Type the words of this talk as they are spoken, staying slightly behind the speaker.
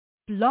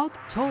Blog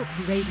Talk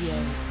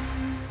Radio.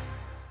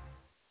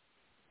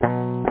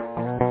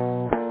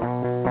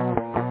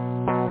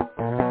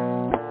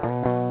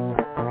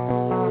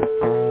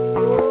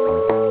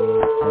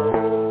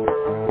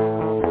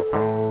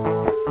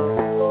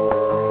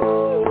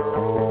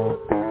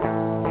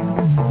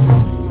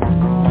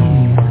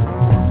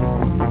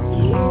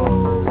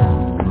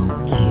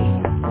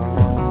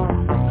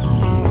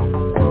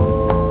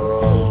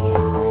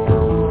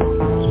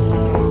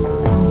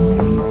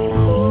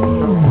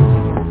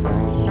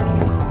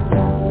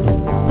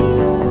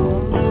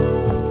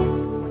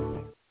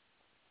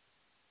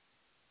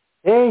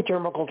 Hey,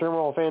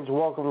 Turmoil fans,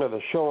 welcome to the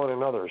show on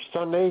another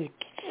Sunday.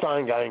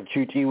 Sign Guy and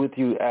QT with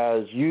you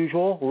as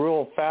usual.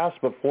 Real fast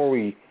before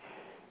we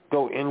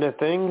go into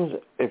things,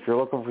 if you're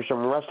looking for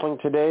some wrestling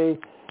today,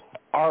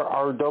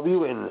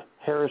 RRW in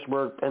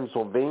Harrisburg,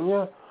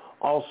 Pennsylvania.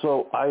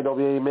 Also,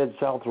 IWA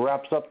Mid-South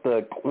wraps up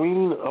the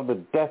Queen of the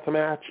Death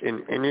Match in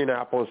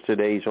Indianapolis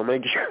today. So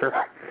make sure,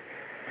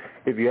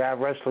 if you have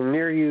wrestling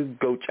near you,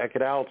 go check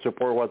it out,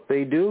 support what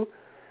they do.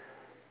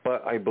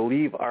 But I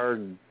believe our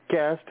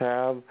guests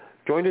have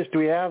joined us. Do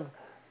we have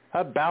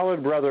a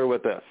Ballard brother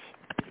with us?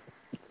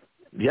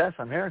 Yes,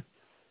 I'm here.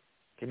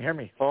 Can you hear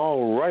me?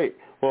 All right.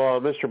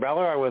 Well, Mr.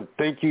 Ballard, I want to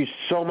thank you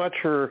so much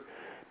for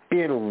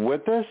being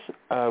with us.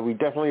 We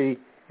definitely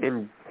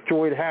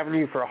enjoyed having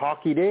you for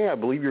Hockey Day. I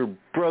believe your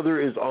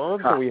brother is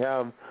on, so we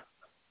have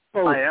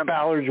both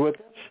Ballards with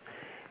us.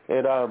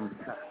 And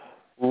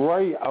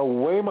right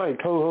away, my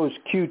co-host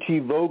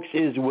QT Vokes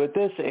is with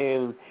us,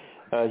 and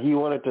he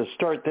wanted to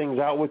start things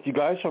out with you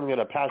guys, so I'm going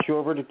to pass you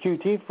over to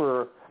QT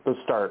for the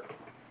start.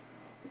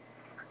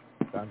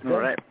 Sounds good. All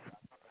right.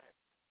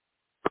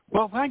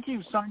 Well, thank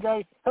you,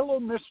 Sanjay. Hello,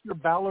 Mr.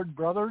 Ballard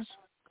Brothers.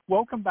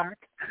 Welcome back.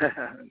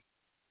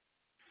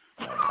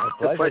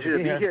 Pleasure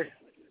to be here.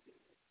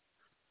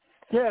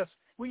 Yes,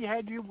 we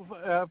had you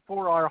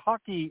for our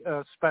hockey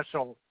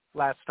special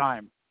last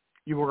time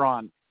you were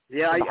on.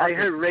 Yeah, I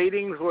heard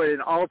ratings were at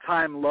an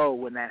all-time low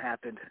when that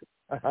happened.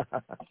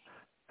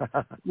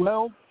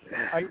 Well,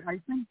 I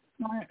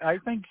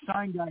think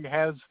Sign Guy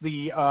has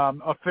the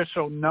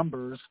official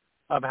numbers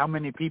of how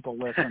many people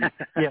listen.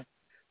 Yeah,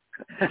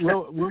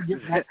 we'll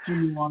get back to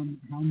you on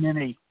how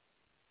many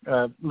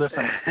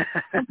listen.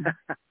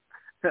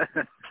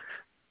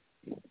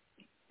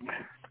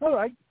 All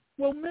right.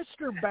 Well,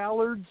 Mr.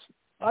 Ballards,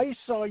 I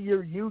saw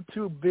your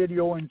YouTube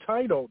video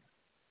entitled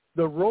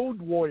 "The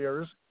Road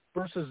Warriors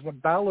versus the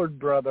Ballard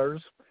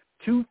Brothers,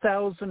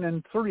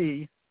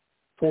 2003."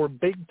 for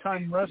Big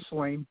Time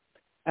Wrestling,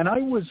 and I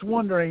was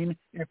wondering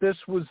if this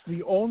was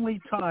the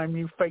only time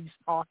you faced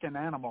Hawk and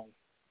Animal.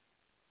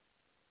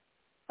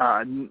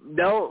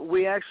 No,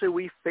 we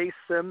faced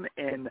them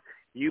in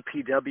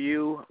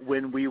UPW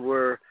when we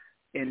were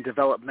in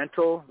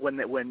developmental. When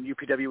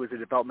UPW was a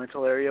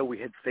developmental area, we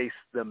had faced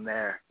them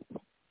there.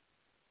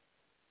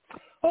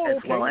 Oh, as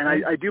okay. well.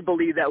 And I do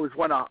believe that was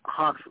one of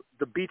Hawk's,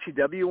 the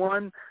BTW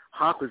one.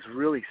 Hawk was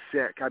really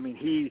sick. I mean,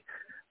 he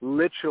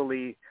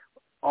literally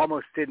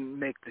almost didn't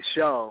make the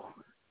show,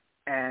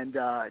 and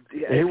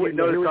he was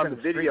on the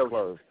video.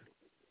 Clothes.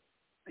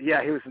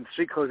 Yeah, he was in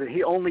street clothes, and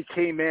he only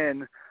came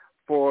in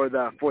for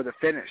the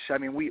finish. I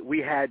mean, we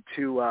had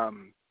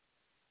to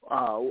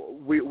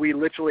we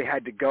literally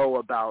had to go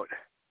about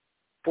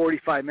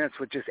 45 minutes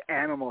with just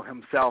Animal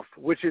himself,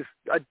 which is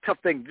a tough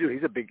thing to do.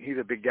 He's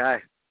a big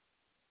guy.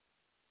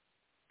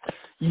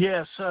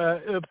 Yes,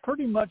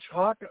 pretty much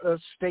Hawk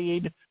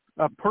stayed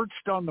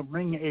perched on the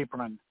ring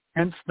apron,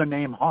 hence the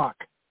name Hawk.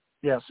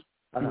 Yes,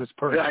 he was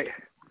perched. Right.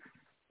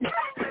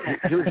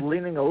 He was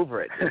leaning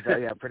over it,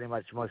 yeah, pretty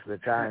much most of the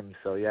time.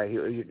 So yeah,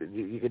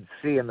 you could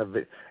see in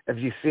the if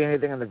you see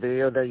anything in the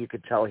video there, you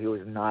could tell he was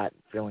not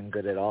feeling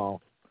good at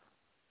all.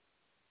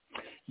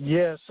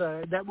 Yes,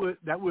 that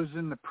was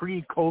in the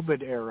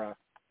pre-COVID era,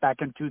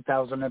 back in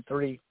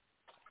 2003.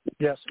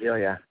 Yes. Oh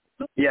yeah.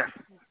 Yes.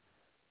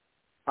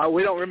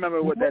 We don't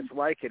remember what that's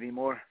like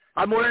anymore.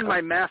 I'm wearing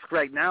my mask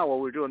right now while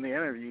we're doing the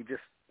interview.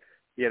 Just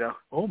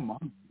Oh my.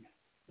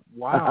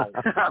 Wow.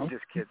 I'm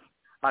just kidding.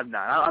 I'm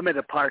not. I'm at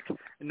a park.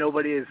 And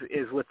nobody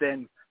is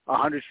within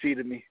 100 feet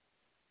of me.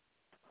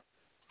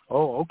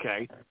 Oh,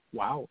 okay.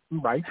 Wow.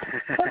 Right.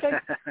 Okay.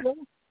 Well,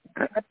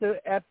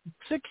 at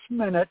 6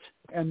 minute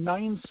and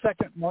 9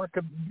 second mark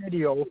of the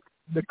video,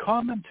 the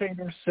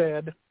commentator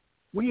said,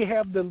 "We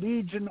have the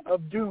Legion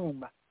of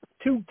Doom,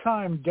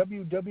 2-time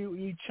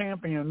WWE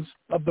champions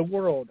of the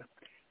world.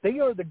 They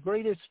are the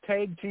greatest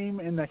tag team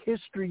in the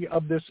history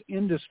of this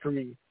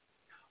industry.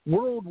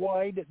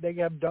 Worldwide, they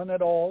have done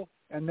it all,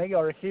 and they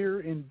are here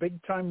in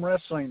Big Time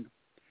Wrestling.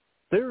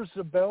 There's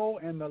the bell,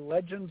 and the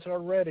legends are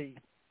ready."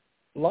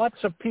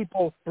 Lots of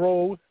people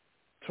throw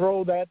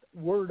that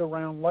word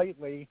around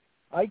lightly.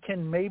 I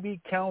can maybe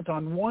count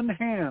on one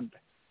hand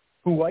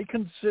who I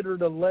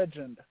considered a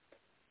legend.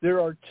 There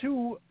are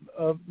two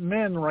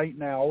men right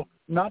now,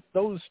 not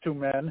those two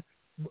men,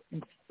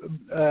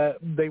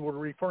 they were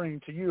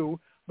referring to you,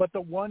 but the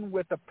one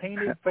with the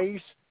painted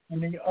face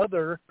and the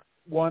other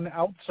one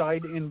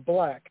outside in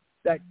black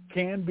that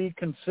can be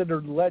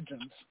considered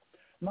legends.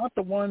 not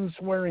the ones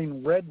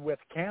wearing red with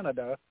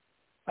Canada.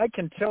 I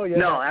can tell you.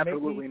 No,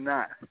 absolutely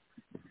not.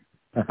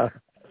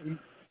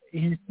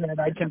 He said,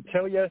 I can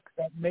tell you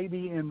that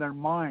maybe in their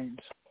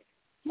minds.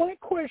 My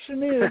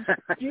question is,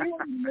 do you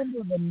remember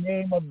the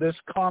name of this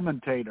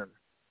commentator?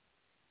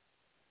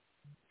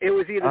 It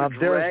was either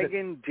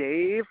Dragon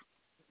Dave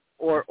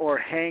or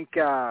Hank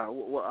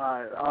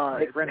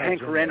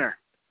Renner.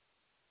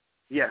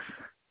 Yes.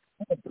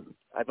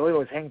 I believe it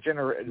was Hank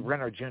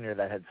Renner Jr.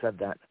 that had said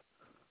that.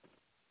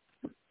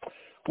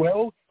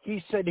 Well,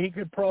 he said he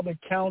could probably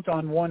count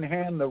on one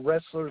hand the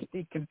wrestlers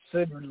he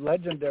considered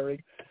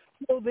legendary.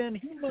 Well, then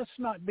he must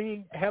not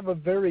have a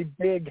very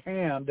big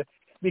hand,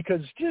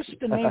 because just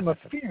to name a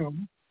few,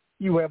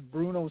 you have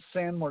Bruno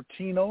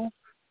Sammartino,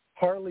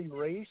 Harley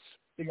Race,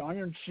 the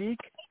Iron Sheik,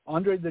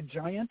 Andre the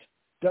Giant,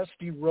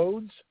 Dusty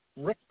Rhodes,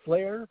 Ric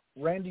Flair,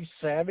 Randy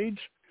Savage,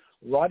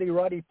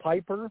 Roddy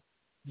Piper,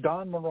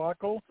 Don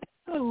Morocco.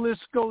 The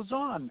list goes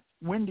on.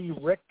 Wendy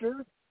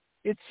Richter.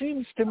 It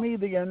seems to me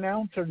the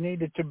announcer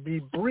needed to be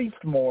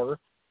briefed more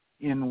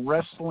in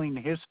wrestling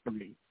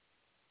history.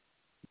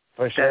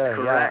 For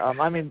sure, yeah.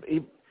 I mean,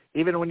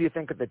 even when you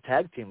think at the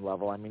tag team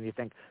level, I mean, you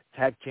think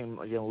tag team,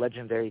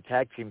 legendary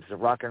tag teams, the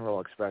Rock and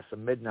Roll Express, the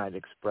Midnight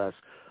Express,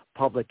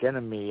 Public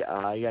Enemy,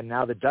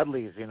 now the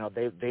Dudleys,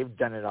 they've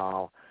done it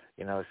all,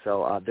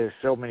 so there's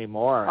so many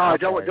more. Oh,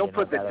 don't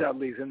put the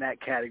Dudleys in that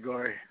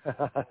category.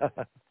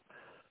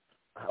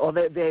 Well,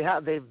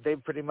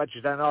 they've pretty much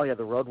done all.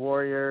 The Road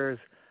Warriors.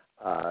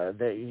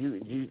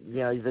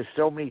 There's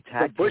so many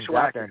tag teams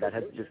out there that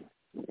have just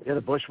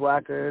the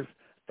Bushwhackers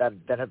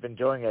that have been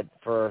doing it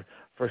for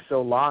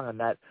so long, and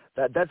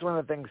that's one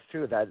of the things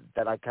too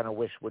that I kind of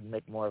wish would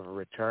make more of a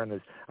return.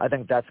 Is I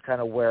think that's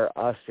kind of where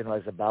us,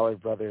 as the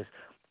Ballard Brothers,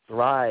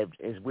 thrived.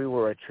 Is we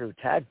were a true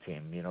tag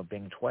team,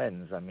 being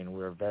twins. I mean, we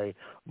were very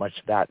much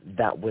that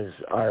was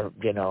our,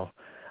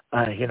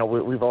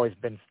 we've always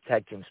been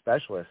tag team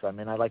specialists. I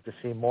mean, I'd like to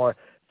see more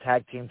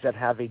tag teams that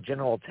have a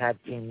general tag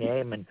team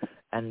name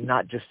and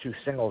not just two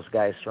singles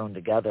guys thrown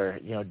together,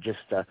 just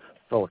to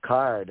fill a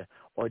card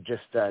or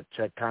just to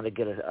kind of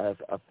get a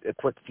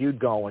quick feud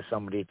going with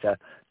somebody to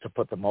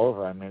put them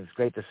over. I mean, it's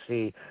great to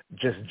see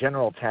just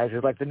general tags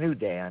like the New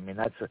Day. I mean,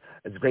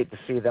 it's great to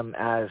see them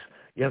as,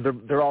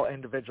 they're all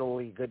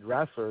individually good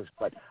wrestlers,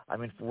 but I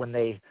mean, when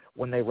they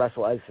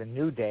wrestle as the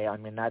New Day, I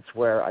mean, that's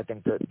where I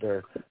think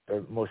their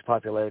most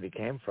popularity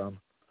came from.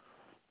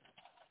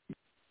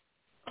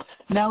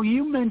 Now,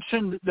 you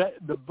mentioned that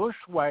the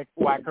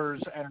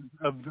Bushwhackers are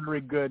a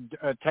very good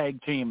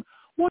tag team.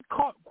 What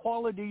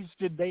qualities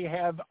did they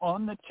have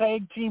on the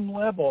tag team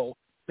level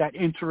that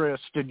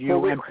interested you?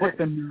 Well, and put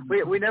them?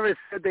 We never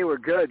said they were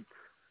good.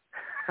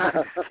 I'm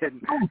just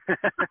kidding.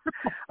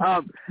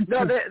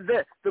 No,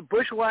 the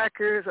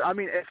Bushwhackers. I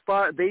mean,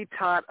 they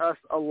taught us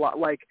a lot.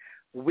 Like,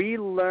 we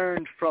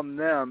learned from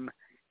them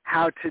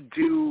how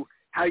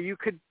you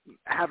could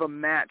have a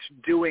match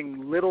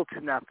doing little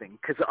to nothing.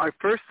 Because our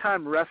first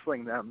time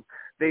wrestling them,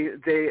 they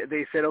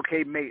said,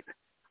 "Okay, mate,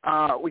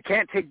 we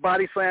can't take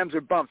body slams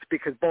or bumps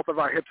because both of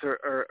our hips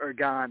are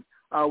gone.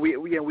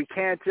 We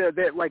can't."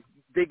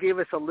 They gave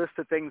us a list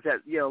of things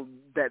that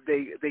that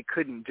they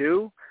couldn't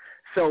do.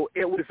 So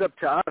it was up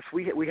to us.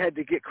 We had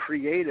to get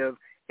creative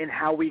in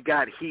how we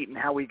got heat and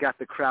how we got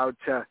the crowd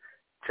to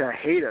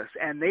hate us.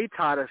 And they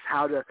taught us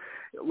how to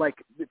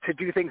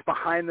do things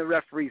behind the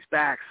referee's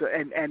back. So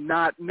and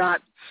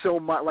not so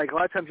much. Like, a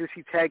lot of times you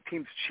see tag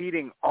teams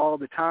cheating all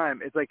the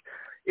time. It's like,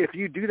 if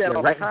you do that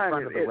all the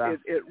time,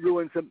 it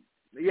ruins them.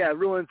 Yeah, it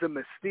ruins the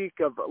mystique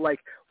of,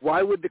 like,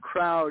 why would the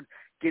crowd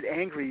get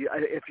angry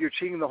if you're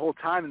cheating the whole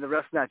time and the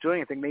ref's not doing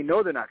anything? They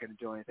know they're not going to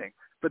do anything.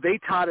 But they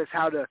taught us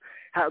how to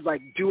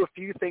do a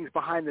few things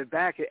behind their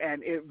back,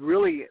 and it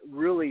really,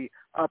 really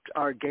upped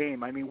our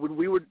game. I mean, when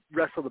we would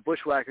wrestle the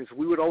Bushwhackers,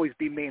 we would always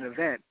be main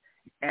event.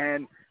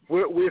 And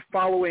we're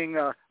following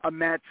a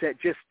match that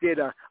just did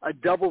a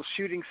double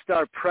shooting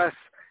star press,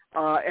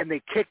 and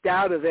they kicked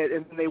out of it,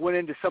 and they went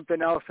into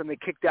something else, and they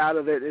kicked out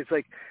of it. It's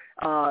like,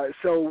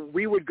 so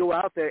we would go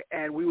out there,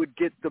 and we would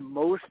get the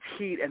most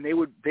heat, and they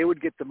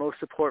would get the most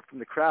support from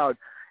the crowd.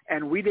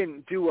 And we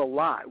didn't do a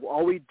lot.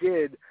 All we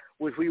did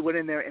was we went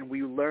in there and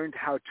we learned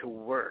how to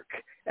work.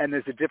 And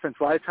there's a difference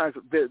a lot of times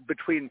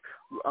between,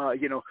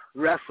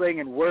 wrestling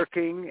and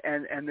working,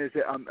 and there's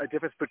a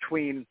difference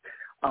between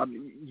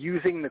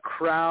using the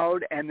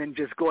crowd and then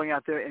just going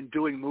out there and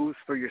doing moves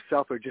for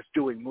yourself or just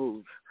doing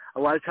moves. A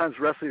lot of times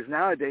wrestlers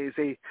nowadays,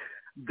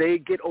 they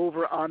get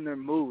over on their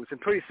moves, and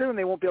pretty soon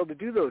they won't be able to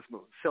do those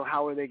moves. So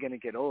how are they going to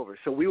get over?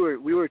 So we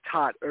were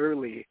taught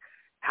early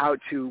how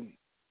to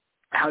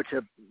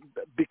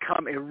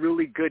become a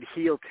really good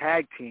heel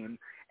tag team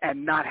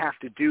and not have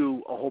to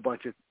do a whole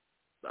bunch of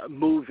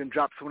moves and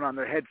drop someone on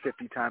their head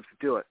 50 times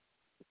to do it.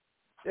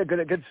 A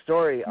good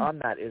story on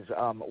that is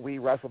we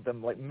wrestled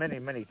them like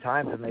many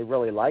times, and they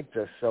really liked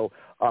us. So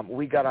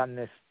we got on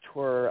this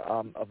tour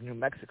of New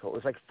Mexico. It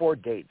was like 4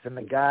 dates, and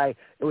the guy,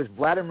 it was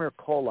Vladimir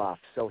Koloff,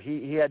 so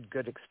he had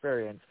good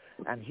experience,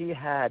 and he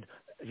had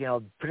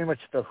pretty much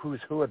the who's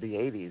who of the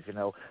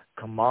 80s.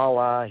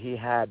 Kamala, he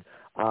had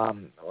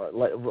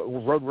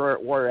Road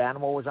Warrior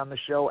Animal was on the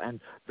show, and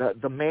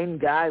the main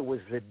guy was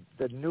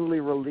the newly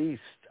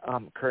released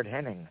Kurt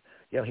Hennig.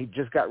 He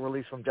just got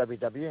released from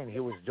WWE, and he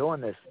was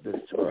doing this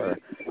tour.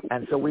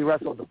 And so we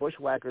wrestled the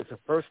Bushwhackers the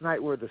first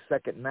night. We were the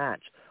second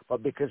match.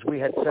 But because we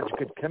had such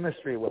good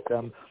chemistry with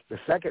them, the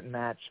second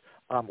match,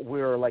 we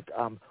were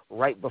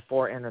right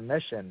before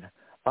intermission.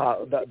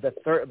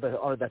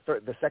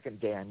 The second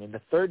day. I mean,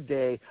 the third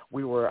day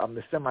we were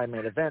the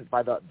semi-main event.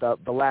 By the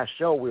last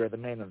show, we were the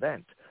main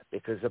event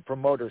because the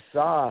promoter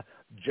saw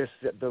just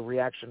the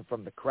reaction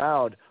from the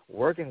crowd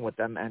working with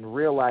them and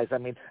realized,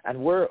 and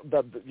we're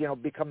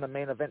become the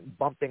main event,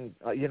 bumping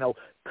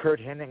Kurt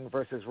Hennig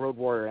versus Road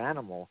Warrior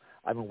Animal.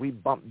 We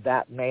bumped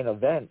that main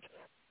event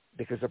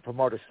because the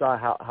promoter saw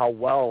how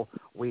well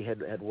we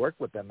had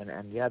worked with them,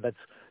 and that's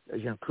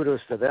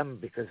kudos to them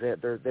because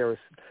they were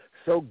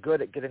so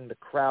good at getting the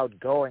crowd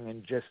going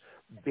and just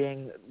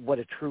being what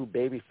a true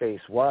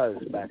babyface was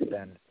back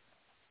then.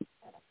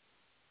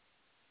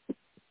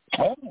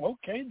 Oh,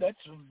 okay, that's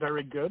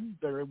very good,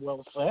 very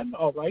well said.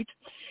 All right.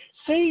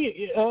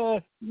 Say,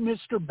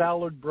 Mr.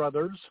 Ballard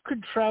Brothers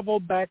could travel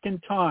back in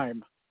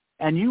time,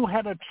 and you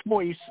had a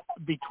choice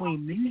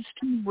between these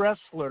two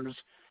wrestlers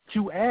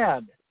to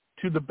add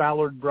to the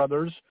Ballard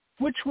Brothers.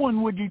 Which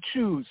one would you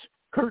choose,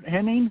 Kurt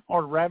Hennig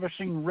or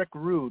Ravishing Rick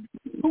Rude?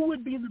 Who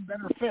would be the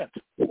better fit?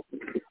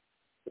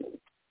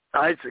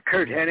 It's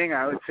Kurt Hennig.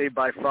 I would say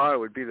by far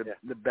would be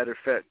the better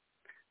fit.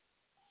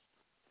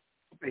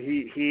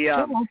 He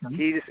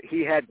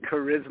had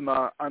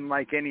charisma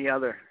unlike any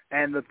other,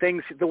 and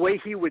the way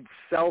he would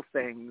sell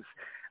things,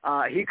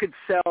 he could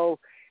sell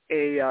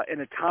an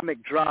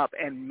atomic drop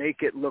and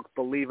make it look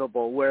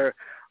believable. Where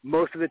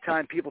most of the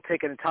time people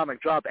take an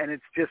atomic drop and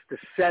it's just the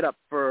setup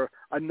for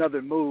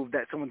another move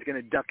that someone's going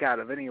to duck out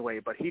of anyway.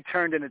 But he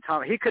turned an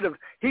atomic. He could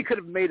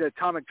have made an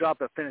atomic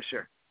drop a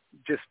finisher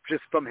just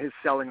from his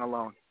selling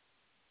alone.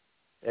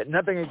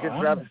 Nothing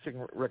against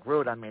Ravishing Rick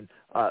Rude.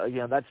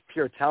 That's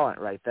pure talent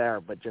right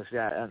there. But just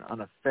on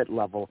a fit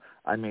level,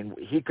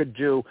 he could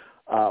do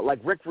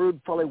Rick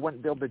Rude probably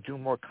wouldn't be able to do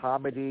more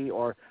comedy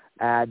or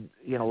add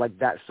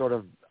that sort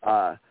of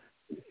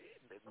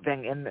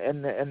thing in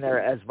there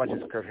as much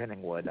as Kurt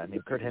Hennig would.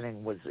 Kurt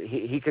Hennig was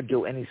he could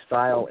do any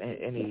style,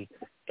 any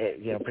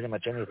pretty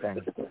much anything.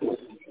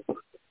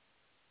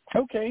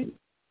 Okay,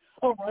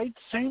 all right.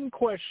 Same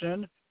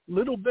question,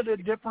 little bit of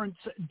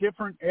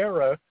different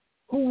era.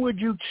 Who would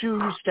you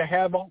choose to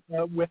have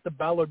with the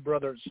Ballard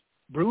Brothers,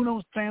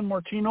 Bruno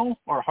Sammartino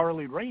or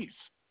Harley Race?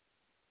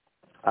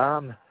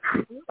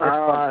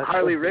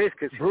 Harley Race,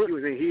 because he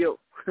was a heel.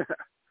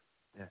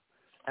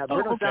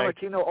 Bruno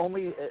Sammartino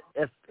only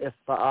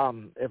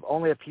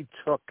if he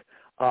took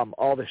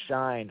all the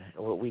shine,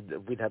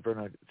 we'd have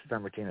Bruno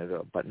Sammartino do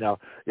it. But no,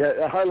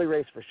 Harley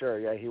Race for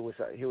sure. Yeah, he was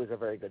a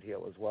very good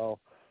heel as well.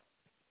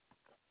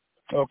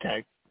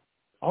 Okay,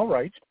 all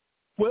right.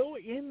 Well,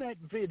 in that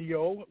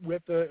video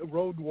with the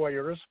Road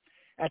Warriors,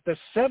 at the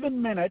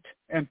 7-minute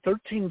and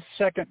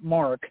 13-second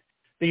mark,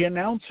 the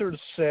announcers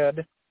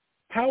said,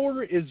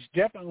 "Power is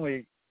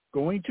definitely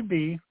going to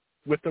be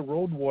with the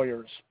Road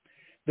Warriors.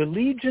 The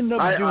Legion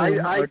of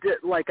Doom."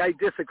 I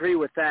disagree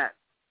with that.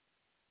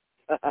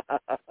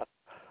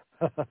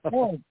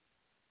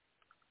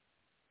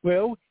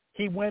 Well,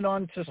 he went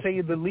on to say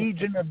the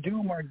Legion of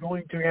Doom are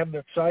going to have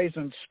the size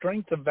and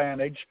strength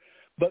advantage,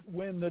 but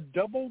when the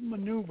double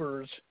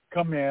maneuvers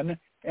come in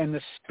and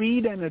the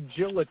speed and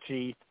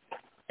agility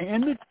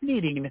and the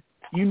speeding,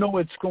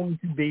 it's going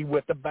to be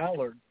with the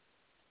Ballard.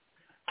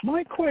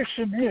 My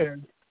question is,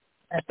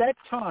 at that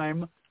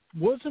time,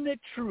 wasn't it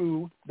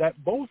true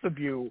that both of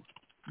you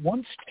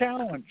once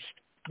challenged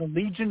the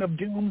Legion of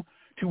Doom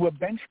to a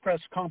bench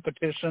press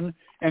competition,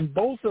 and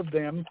both of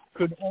them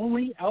could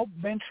only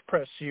out-bench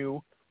press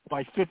you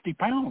by 50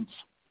 pounds?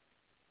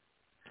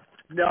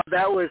 No,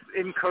 that was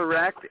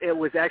incorrect. It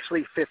was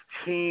actually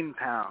 15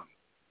 pounds.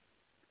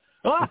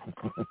 Ah!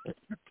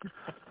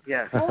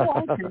 Yes.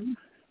 Oh, okay.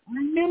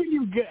 I knew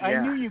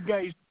you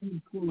guys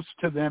came close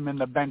to them in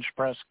the bench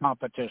press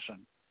competition.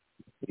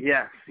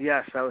 Yes.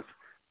 I was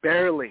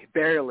barely.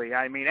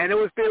 And it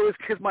was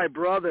because my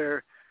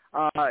brother,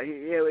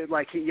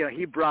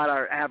 he brought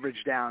our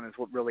average down. Is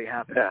what really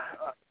happened. Yeah.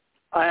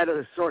 I had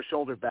a sore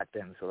shoulder back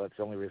then, so that's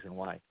the only reason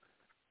why.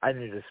 I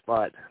needed a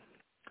spot.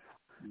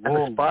 And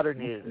the spotter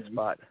needed a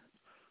spot.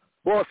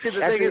 Well, see, the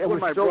thing is, when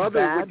my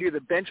brother would do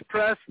the bench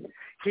press,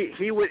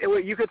 he would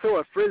you could throw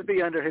a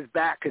frisbee under his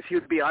back because he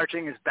would be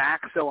arching his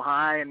back so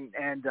high,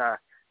 and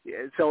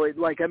so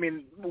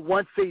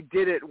once they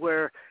did it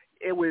where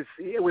it was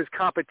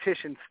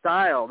competition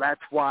style,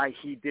 that's why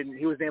he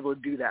wasn't able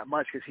to do that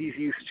much because he's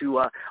used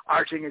to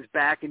arching his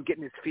back and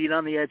getting his feet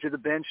on the edge of the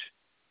bench.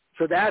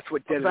 So that's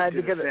what did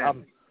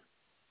it.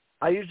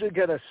 I usually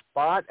get a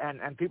spot,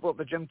 and people at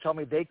the gym tell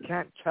me they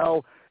can't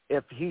tell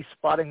if he's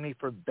spotting me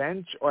for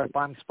bench or if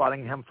I'm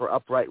spotting him for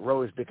upright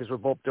rows because we're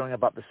both doing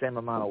about the same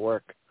amount of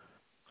work.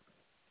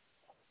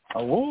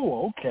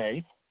 Oh,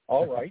 okay.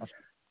 All right.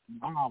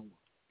 Wow.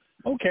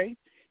 Okay.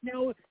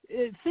 Now,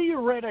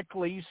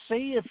 theoretically,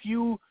 say if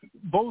you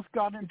both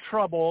got in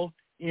trouble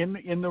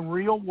in the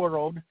real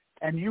world,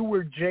 and you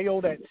were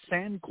jailed at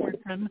San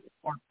Quentin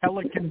or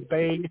Pelican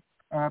Bay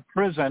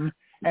prison,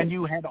 and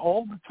you had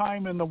all the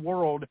time in the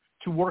world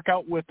to work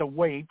out with the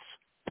weights,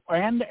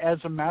 and as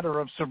a matter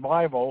of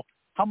survival,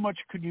 how much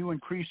could you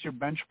increase your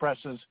bench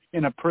presses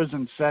in a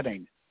prison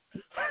setting?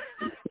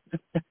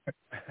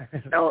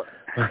 No,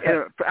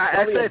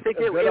 actually, I think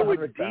it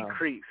would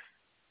decrease.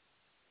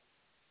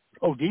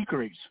 Oh,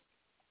 decrease.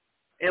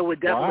 It would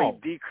definitely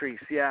decrease,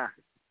 yeah.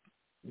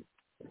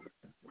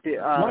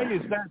 Why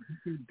is that?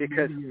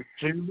 Because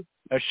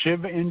a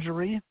Shiv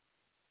injury?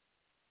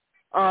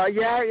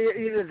 Yeah,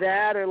 either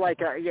that or like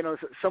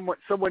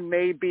someone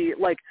may be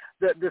like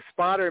the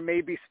spotter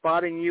may be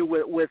spotting you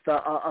with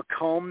a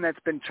comb that's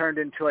been turned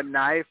into a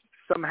knife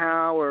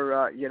somehow,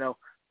 or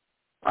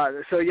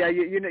so yeah,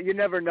 you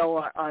never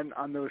know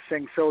on those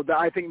things. So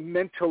I think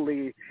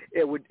mentally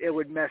it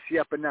would mess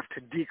you up enough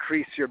to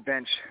decrease your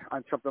bench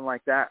on something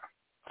like that.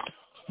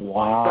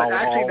 Wow. But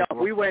actually, no.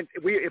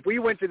 If we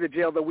went to the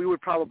jail, though, we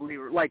would probably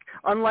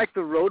unlike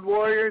the Road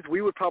Warriors,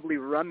 we would probably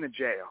run the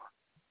jail.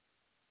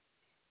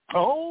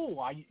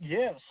 Oh,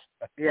 yes.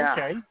 Yeah.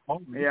 Okay.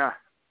 Oh, yeah.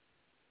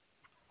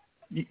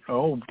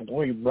 Oh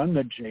boy, run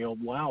the jail.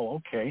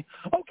 Wow. Okay.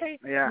 Okay.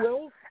 Yeah.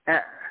 Well,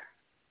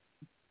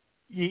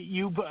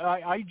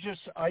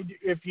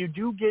 if you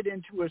do get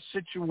into a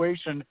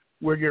situation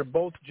where you're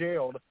both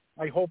jailed,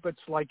 I hope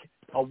it's like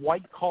a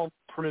white-collar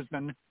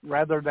prison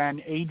rather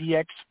than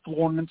ADX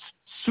Florence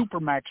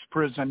Supermax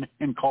prison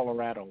in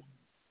Colorado.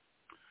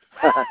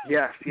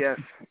 Yes.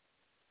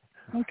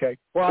 Okay.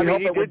 Well, I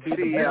mean, you did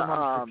see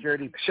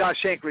security.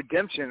 Shawshank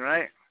Redemption,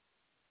 right?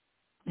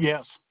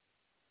 Yes.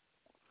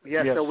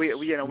 Yeah. Yes. So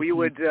we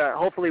would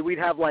hopefully we'd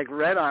have like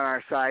Red on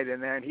our side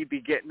in there, and he'd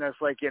be getting us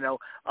like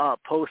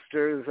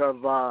posters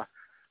of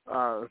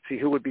let's see,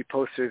 who would be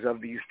posters of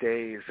these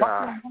days.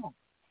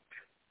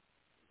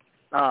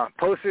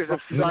 Posters of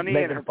Sunny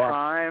in her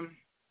prime.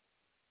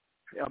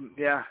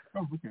 Yeah.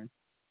 Oh, okay.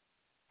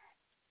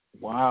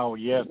 Wow,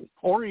 yes.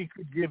 Or he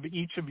could give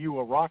each of you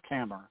a rock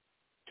hammer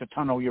to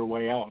tunnel your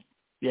way out.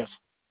 Yes.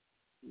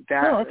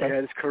 That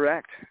is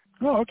correct.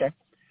 Oh, okay.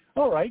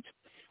 All right.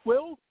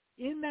 Well,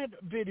 in that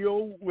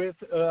video with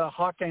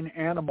Hawk and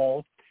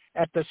Animal,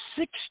 at the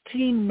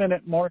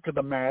 16-minute mark of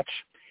the match,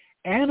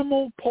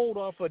 Animal pulled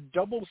off a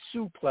double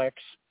suplex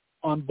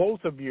on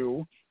both of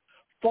you,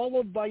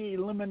 followed by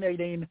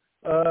eliminating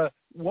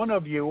one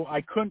of you.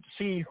 I couldn't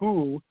see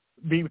who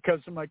because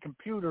of my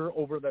computer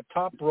over the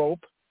top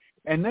rope,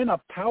 and then a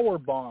power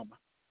bomb.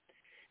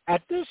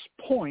 At this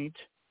point,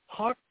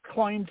 Hawk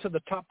climbed to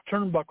the top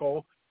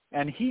turnbuckle,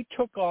 and he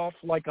took off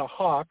like a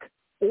hawk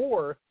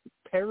or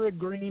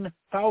peregrine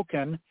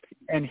falcon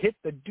and hit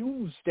the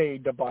doomsday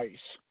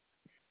device.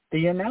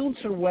 The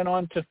announcer went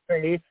on to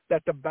say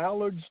that the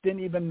Ballards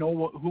didn't even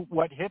know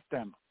what hit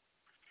them.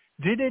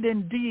 Did it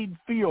indeed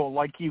feel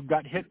like you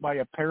got hit by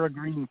a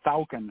peregrine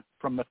falcon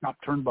from the top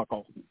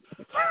turnbuckle?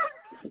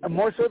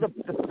 More so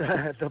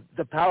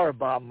the power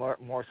bomb,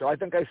 more so. I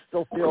think I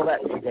still feel that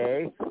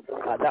today.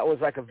 That was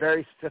like a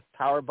very stiff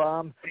power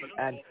bomb,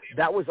 and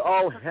that was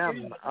all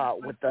him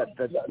with the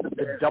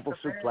double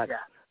suplex.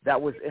 That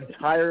was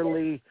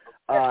entirely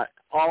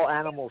all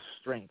Animal's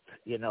strength,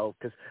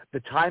 because the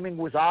timing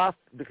was off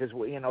because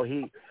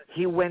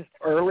he went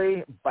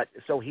early, but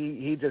so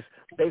he just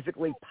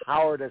basically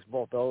powered us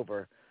both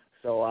over.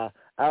 So,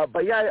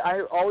 but yeah,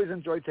 I always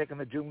enjoyed taking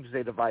the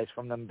Doomsday device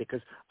from them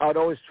because I would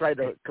always try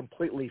to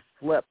completely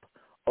flip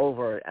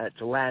over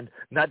to land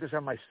not just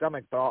on my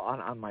stomach but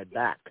on my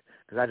back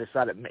because I just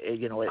thought it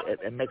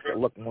makes it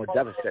look more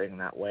devastating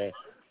that way.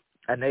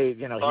 And they,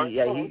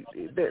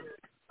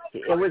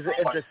 it was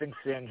interesting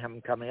seeing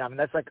him coming. I mean,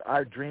 that's like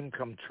our dream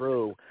come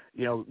true,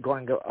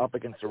 going up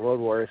against the Road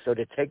Warriors. So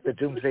to take the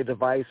Doomsday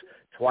device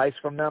twice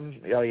from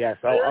them, oh yes,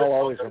 I'll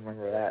always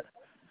remember that.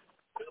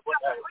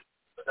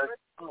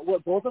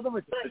 What, both of them?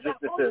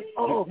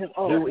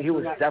 He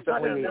was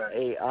definitely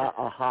a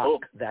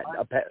hawk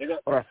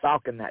or a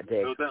falcon that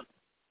day.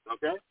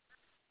 Okay.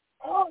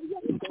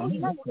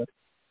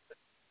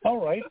 All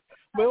right.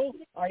 Well,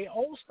 I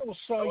also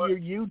saw your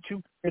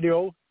YouTube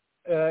video.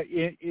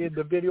 In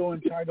the video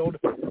entitled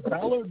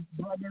Ballard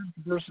Brothers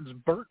versus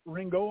Burt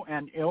Ringo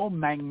and El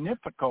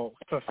Magnifico.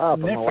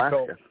 From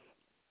Alaska.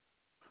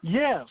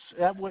 Yes,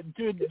 that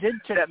did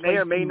take that may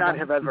or may not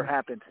have ever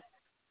happened.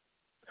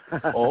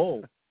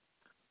 Oh.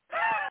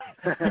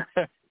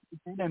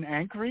 In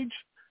Anchorage?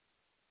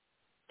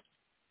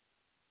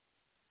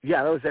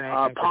 Yeah, that was in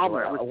Anchorage.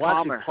 Palmer. It was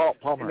Palmer.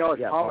 Palmer. No,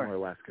 it's Palmer. Palmer,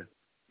 Alaska.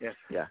 Yes.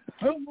 Yeah.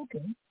 Oh,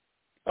 okay.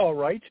 All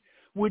right.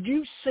 Would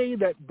you say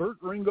that Burt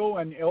Ringo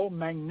and El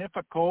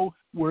Magnifico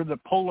were the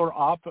polar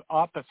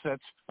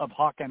opposites of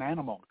Hawk and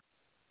Animal?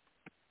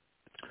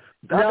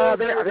 No,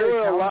 they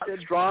were a lot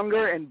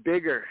stronger and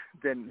bigger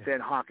than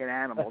Hawk and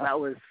Animal. That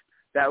was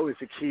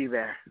the key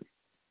there.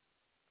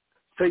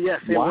 So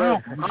yes, they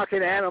were. Hawk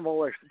and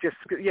Animal are just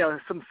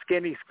some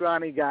skinny,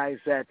 scrawny guys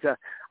that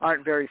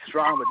aren't very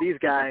strong. But these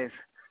guys,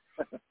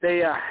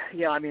 they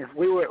I mean,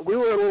 we were a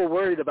little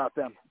worried about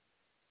them.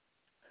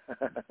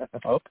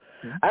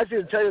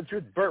 Actually, to tell you the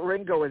truth, Burt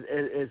Ringo is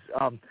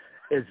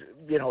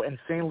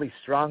insanely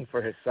strong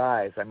for his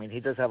size. I mean, he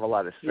does have a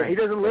lot of strength. Yeah, he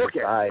doesn't look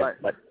it,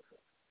 but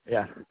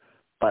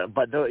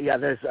yeah,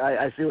 there's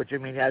I see what you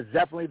mean. Yeah, it's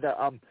definitely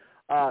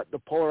the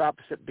polar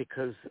opposite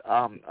because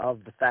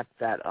of the fact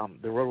that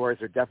the Road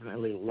Warriors are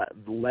definitely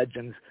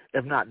legends,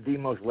 if not the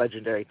most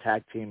legendary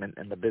tag team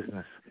in the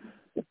business.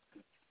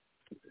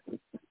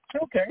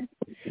 Okay.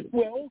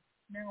 Well,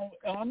 now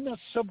on the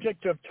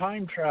subject of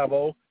time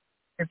travel,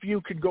 if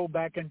you could go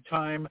back in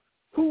time,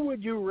 who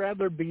would you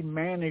rather be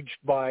managed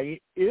by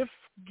if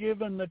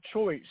given the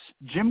choice,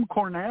 Jim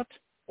Cornette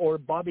or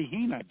Bobby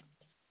Heenan?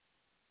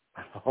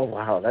 Oh,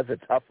 wow, that's a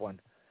tough one.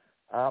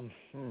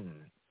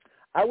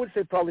 I would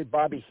say probably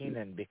Bobby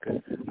Heenan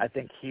because I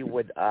think he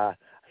would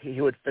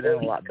fit in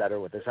a lot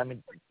better with this. I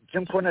mean,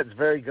 Jim Cornette's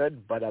very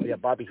good, but yeah,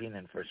 Bobby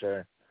Heenan for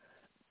sure.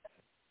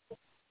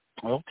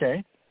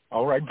 Okay.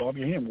 All right,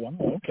 Bobby Heenan. Well,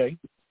 okay.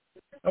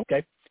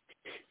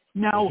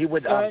 Now he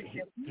would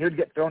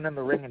get thrown in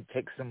the ring and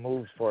take some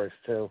moves for us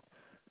too.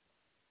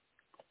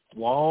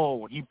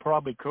 Whoa, he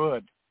probably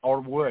could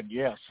or would,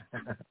 yes.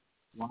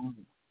 Wow.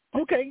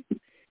 Okay.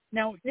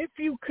 Now, if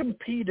you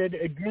competed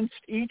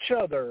against each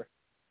other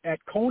at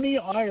Coney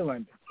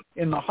Island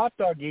in the hot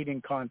dog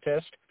eating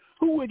contest,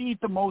 who would eat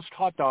the most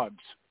hot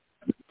dogs?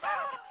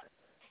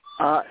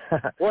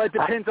 Well, it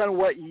depends on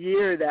what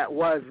year that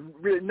was.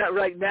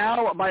 Right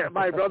now,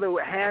 my brother,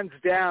 hands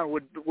down,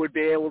 would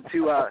be able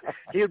to.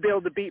 He would be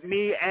able to beat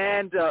me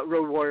and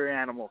Road Warrior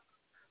Animal.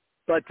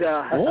 But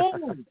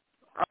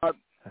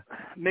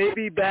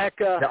maybe back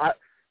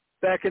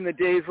in the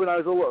days when I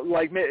was a little,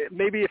 like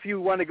maybe if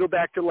you want to go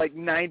back to like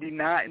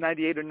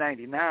 98 or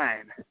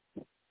 99.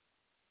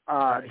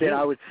 Then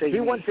I would say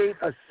he once ate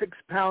a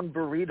 6-pound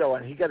burrito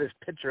and he got his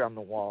picture on the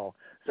wall.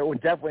 So it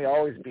would definitely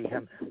always be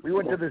him. We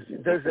went to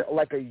there's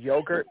like a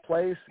yogurt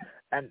place,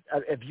 and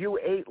if you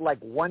ate like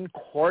 1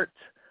 quart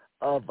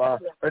of,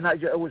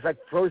 it was like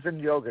frozen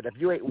yogurt. If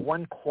you ate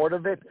 1 quart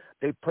of it,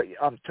 they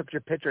took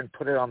your picture and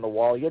put it on the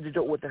wall. You had to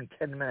do it within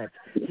 10 minutes.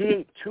 He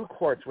ate 2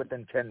 quarts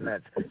within 10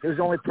 minutes. He was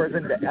the only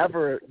person to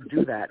ever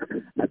do that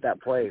at that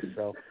place.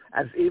 So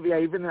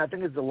even I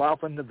think it's the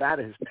Laughlin,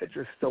 Nevada, his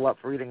picture's still up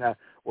for eating 6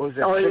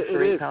 or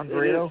 8 pound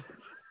burrito.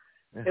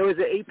 It was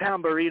an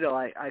 8-pound burrito.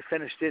 I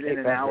finished it in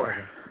an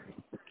hour.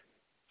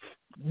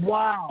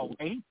 Wow,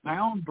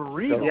 8-pound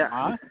burrito,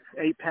 huh?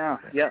 8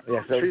 pounds. Yeah,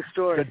 so, true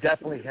story. So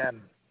definitely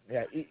him.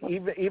 Yeah,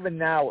 even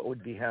now it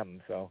would be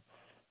him. So.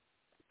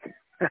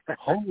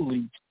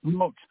 Holy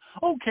smokes!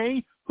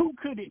 Okay, who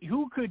could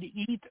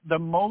eat the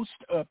most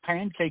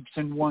pancakes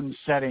in one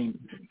setting?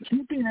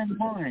 Keeping in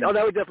mind. Oh,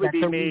 that would definitely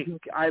be me.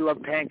 I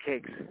love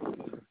pancakes.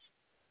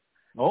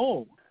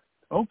 Oh,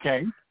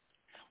 okay.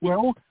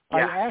 Well,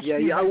 I asked you.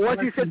 Yeah.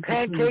 Once you said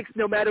pancakes,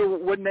 no matter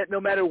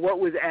what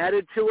was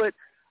added to it,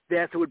 the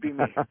answer would be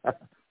me.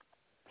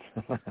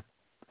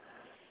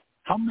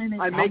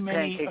 I make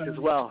pancakes as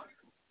well.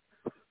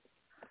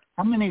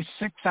 How many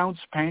 6-ounce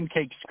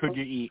pancakes could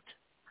you eat?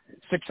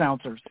 6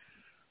 ounces.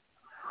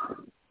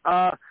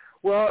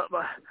 Well,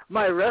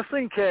 my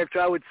wrestling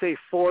character, I would say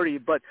 40,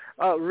 but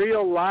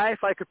real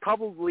life, I could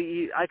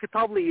probably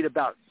eat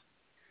about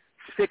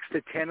 6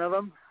 to 10 of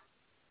them.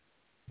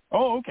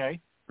 Oh, okay.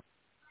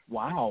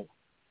 Wow.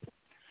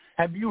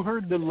 Have you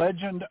heard the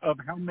legend of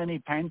how many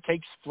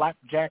pancakes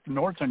Flapjack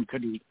Norton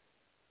could eat?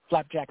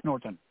 Flapjack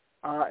Norton.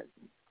 I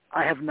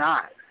have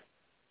not.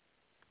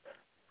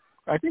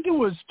 I think it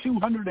was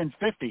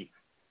 250.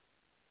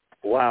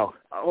 Wow.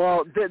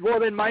 Well,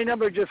 then my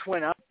number just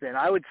went up then.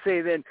 I would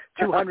say then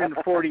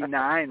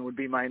 249 would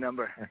be my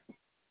number.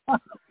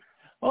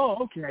 Oh,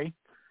 okay.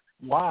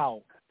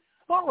 Wow.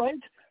 All right.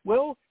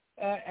 Well,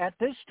 at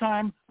this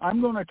time,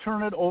 I'm going to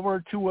turn it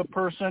over to a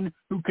person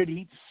who could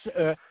eat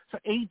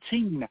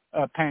 18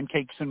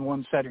 pancakes in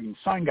one setting.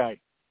 Sign guy,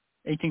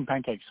 18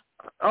 pancakes.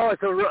 Oh,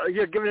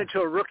 you're giving it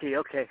to a rookie.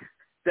 Okay.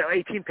 So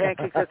 18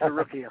 pancakes, that's a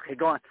rookie. Okay,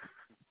 go on.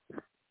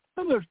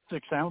 Well, there's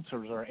 6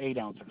 ounces or 8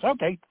 ounces.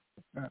 Okay.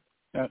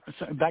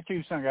 Back to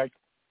you, Sign guy.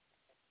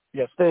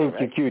 Yes. Thank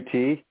you,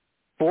 QT.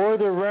 For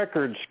the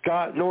record,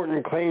 Scott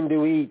Norton claimed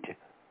to eat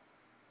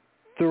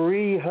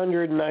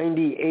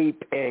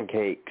 398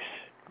 pancakes.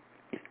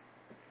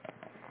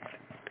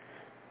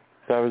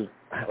 That was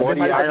what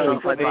he actually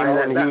claimed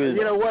when he was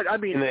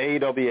in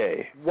the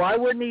AWA. Why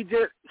wouldn't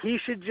he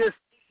should just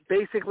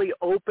basically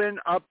open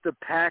up the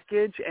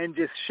package and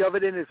just shove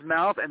it in his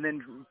mouth and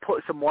then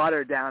put some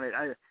water down it.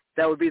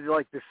 That would be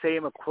like the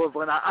same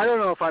equivalent. I don't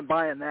know if I'm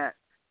buying that.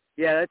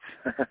 Yeah,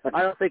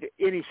 I don't think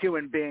any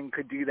human being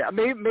could do that.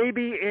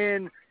 Maybe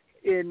in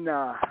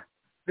the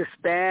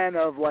span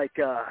of like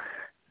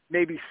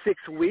maybe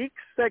 6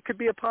 weeks that could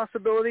be a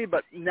possibility,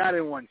 but not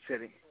in one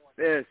sitting.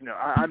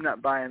 I'm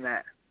not buying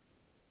that.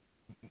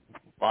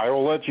 I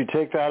will let you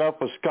take that up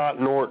with Scott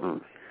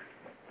Norton.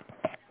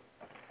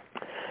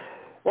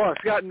 Well,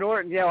 Scott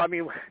Norton, I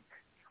mean,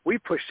 we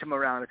pushed him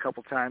around a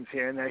couple times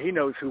here and there. He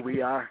knows who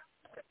we are.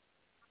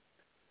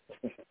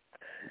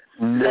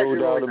 No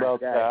doubt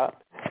about that.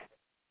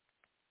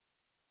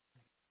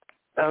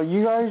 Now,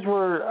 you guys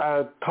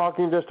were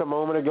talking just a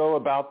moment ago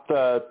about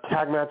the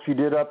tag match you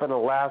did up in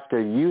Alaska.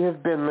 You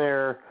have been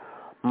there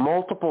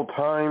multiple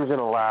times in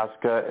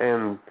Alaska,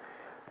 and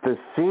the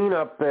scene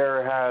up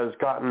there has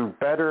gotten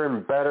better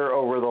and better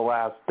over the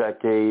last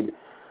decade.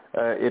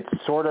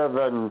 It's sort of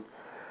an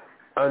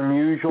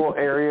unusual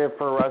area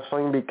for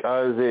wrestling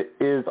because it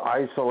is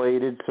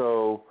isolated,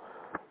 so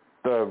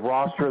the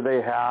roster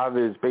they have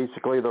is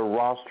basically the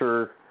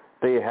roster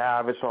they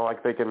have. It's not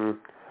like they can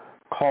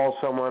call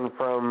someone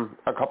from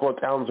a couple of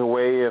towns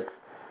away if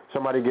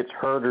somebody gets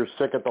hurt or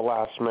sick at the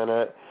last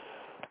minute.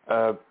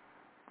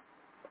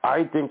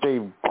 I think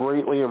they've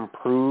greatly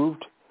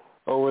improved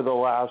over the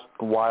last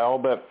while,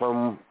 but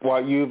from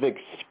what you've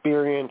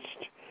experienced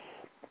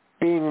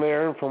being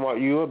there and from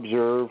what you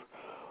observe,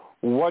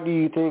 what do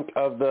you think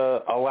of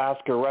the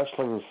Alaska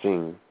wrestling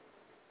scene?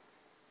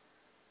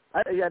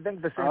 I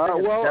think the same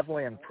thing is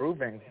definitely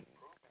improving.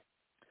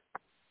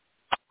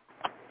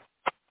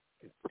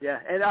 Yeah,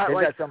 and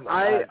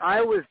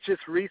I was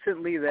just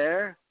recently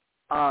there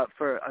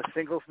for a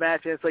singles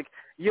match, and it's like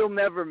you'll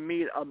never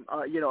meet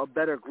a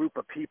better group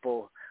of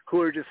people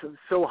who are just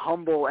so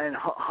humble and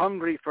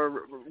hungry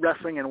for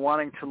wrestling and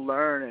wanting to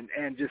learn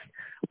and just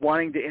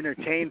wanting to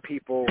entertain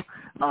people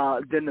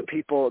than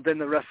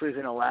the wrestlers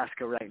in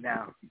Alaska right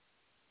now.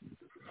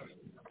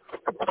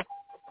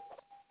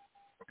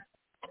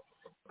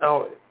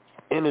 Now,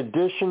 in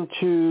addition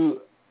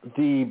to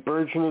the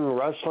burgeoning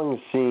wrestling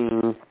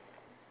scene,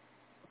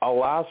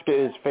 Alaska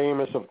is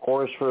famous, of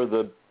course, for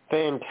the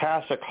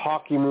fantastic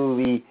hockey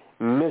movie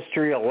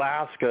Mystery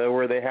Alaska,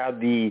 where they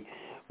had the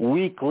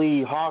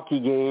weekly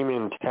hockey game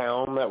in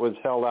town that was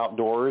held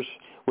outdoors,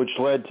 which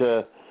led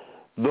to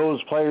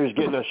those players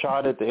getting a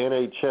shot at the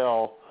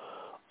NHL.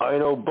 I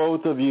know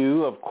both of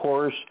you, of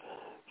course,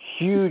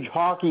 huge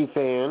hockey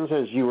fans,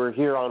 as you were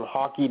here on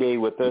Hockey Day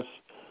with us.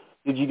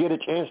 Did you get a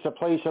chance to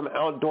play some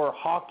outdoor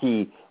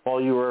hockey while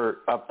you were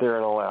up there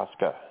in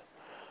Alaska?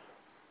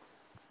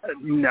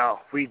 No,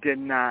 we did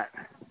not.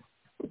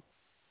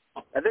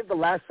 I think the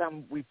last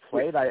time we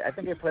played, I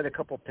think I played a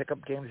couple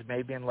pickup games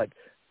maybe in like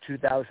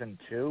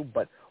 2002,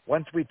 but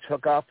once we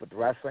took off with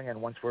wrestling and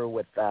once we were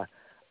with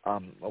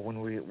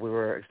when we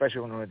were,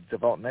 especially when we were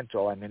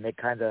developmental, I mean, they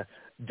kind of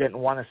didn't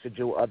want us to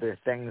do other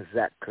things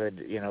that could,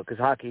 because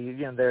hockey,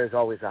 there's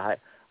always a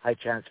high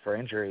chance for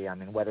injury. I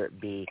mean, whether it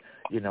be,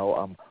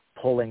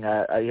 pulling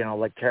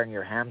like tearing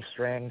your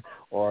hamstring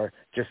or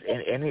just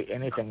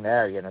anything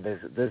there,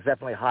 there's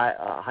definitely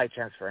high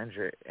chance for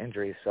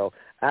injury. So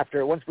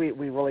once we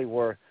really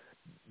were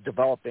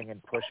developing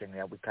and pushing,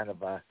 we kind of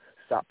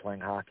stopped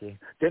playing hockey.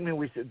 Didn't mean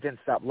we didn't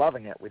stop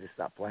loving it. We just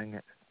stopped playing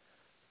it.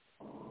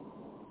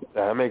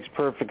 That makes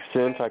perfect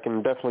sense. I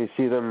can definitely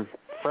see them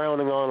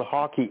frowning on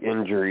hockey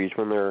injuries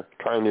when they're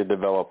trying to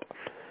develop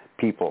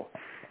people.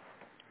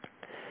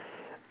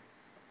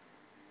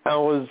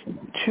 Now, as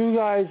two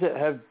guys that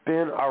have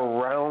been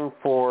around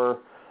for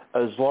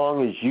as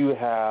long as you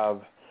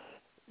have,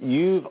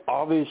 you've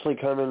obviously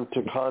come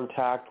into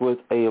contact with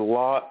a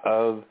lot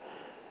of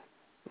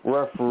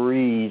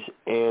referees,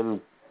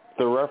 and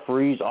the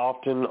referees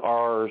often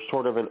are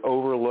sort of an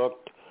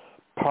overlooked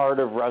part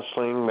of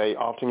wrestling. They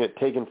often get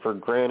taken for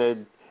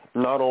granted,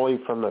 not only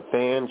from the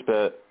fans,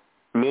 but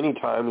many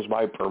times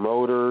by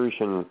promoters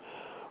and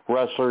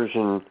wrestlers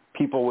and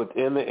people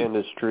within the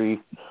industry.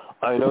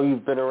 I know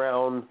you've been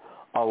around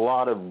a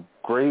lot of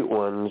great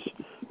ones.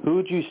 Who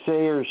would you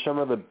say are some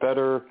of the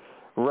better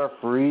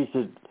referees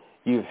that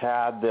you've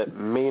had that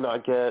may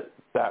not get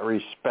that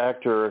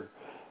respect or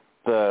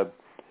the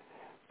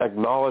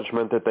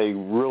acknowledgement that they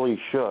really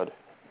should?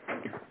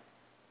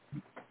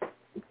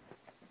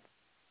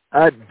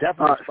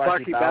 Definitely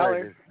Sparky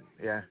Ballard.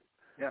 Yeah,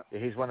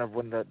 he's one of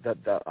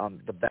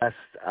the best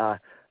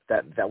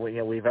that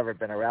we've ever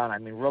been around. I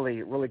mean,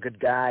 really good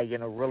guy.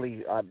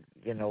 Really,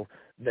 he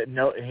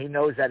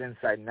knows that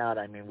inside and out.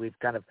 I mean, we've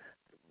kind of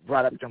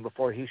brought up to him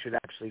before he should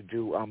actually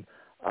do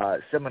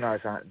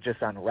seminars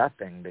on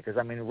reffing, because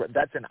I mean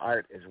that's an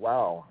art as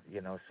well.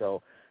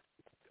 So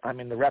I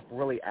mean the ref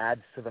really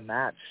adds to the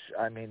match.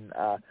 I mean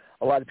a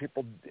lot of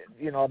people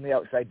on the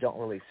outside don't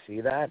really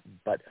see that,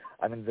 but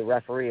I mean the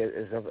referee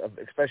is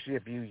especially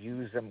if you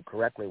use them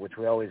correctly, which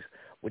we always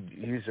would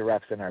use the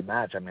refs in our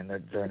match. I mean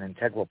they're an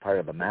integral part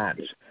of the match.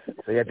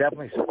 So yeah,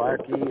 definitely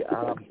Sparky.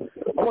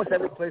 Almost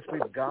every place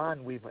we've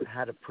gone, we've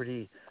had a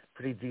pretty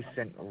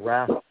decent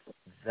ref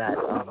that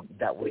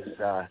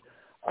was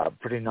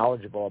pretty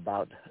knowledgeable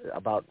about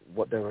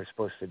what they were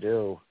supposed to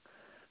do.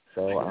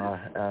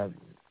 So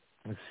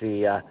let's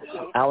see,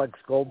 Alex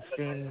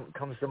Goldstein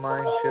comes to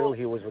mind too.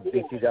 He was with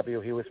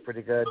BTW. He was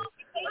pretty good.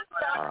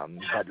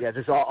 But yeah,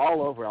 just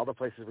all over, all the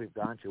places we've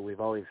gone to, we've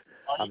always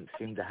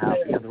seemed to have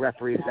the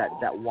referees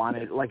that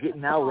wanted. Like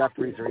now,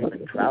 referees are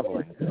even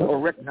traveling. Or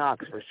Rick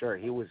Knox for sure.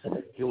 He was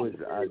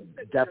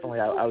definitely,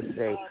 I would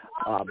say,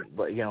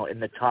 in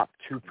the top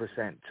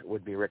 2%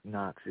 would be Rick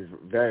Knox. He's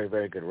a very,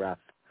 very good ref.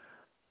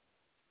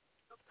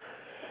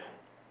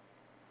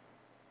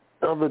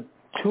 Now, the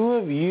two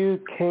of you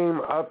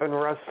came up in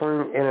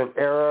wrestling in an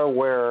era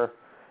where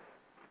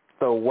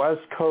the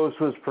West Coast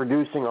was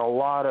producing a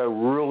lot of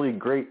really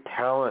great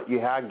talent. You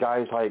had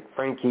guys like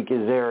Frankie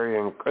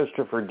Kazarian,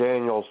 Christopher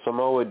Daniels,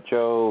 Samoa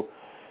Joe,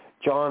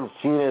 John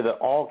Cena that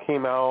all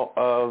came out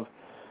of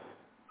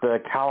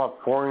the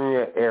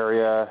California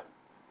area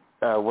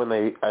when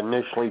they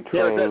initially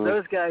trained. Yeah,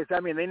 those guys,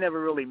 I mean, they never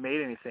really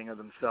made anything of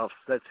themselves.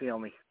 That's the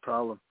only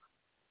problem.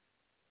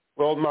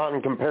 Well, not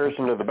in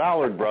comparison to the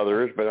Ballard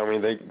Brothers, but I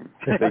mean, they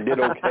did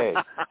okay.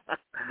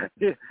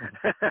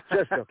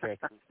 Just okay.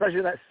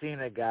 Especially that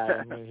Cena guy.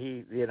 I mean,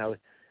 he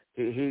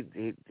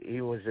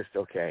was just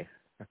okay.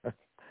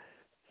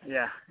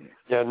 Yeah.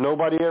 Yeah,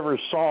 nobody ever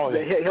saw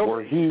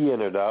where he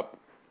ended up.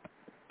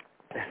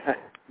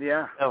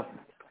 Yeah. No.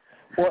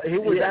 Well, he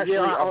was actually.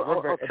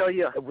 I'll tell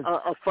you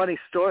a funny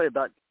story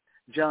about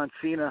John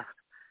Cena.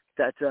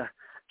 That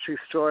true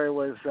story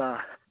was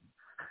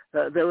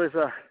there was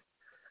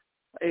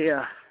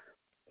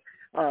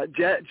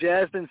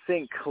Jasmine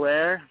St.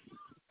 Clair,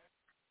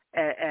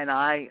 and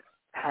I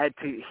had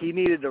to. He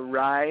needed a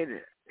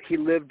ride. He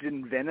lived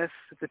in Venice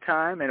at the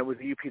time, and it was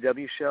a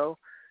UPW show,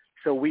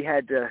 so we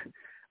had to.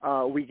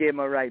 We gave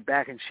him a ride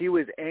back, and she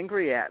was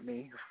angry at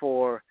me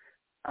for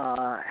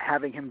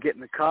having him get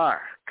in the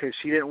car because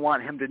she didn't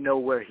want him to know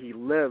where he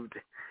lived,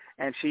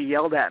 and she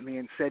yelled at me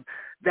and said,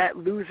 "That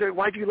loser!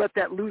 Why'd you let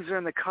that loser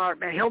in the car?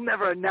 Man, he'll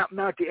never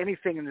amount to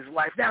anything in his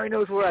life. Now he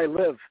knows where I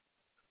live."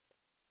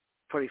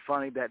 Pretty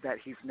funny that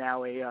he's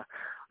now a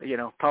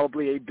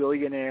probably a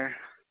billionaire.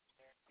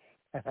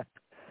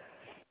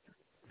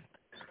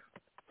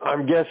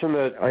 I'm guessing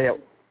that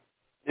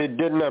it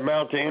didn't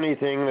amount to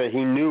anything that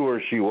he knew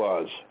where she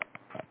was.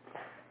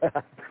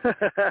 Yeah,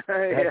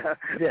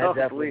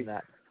 definitely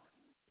not.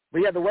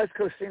 But yeah, the West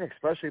Coast scene,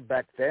 especially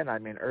back then, I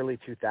mean, early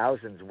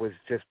 2000s, was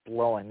just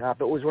blowing up.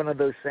 It was one of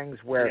those things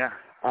where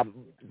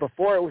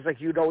before it was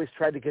like you'd always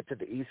try to get to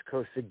the East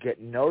Coast to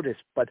get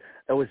noticed, but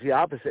it was the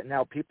opposite.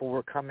 Now people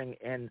were coming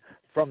in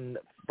from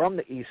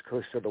the East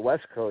Coast to the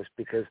West Coast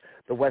because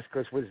the West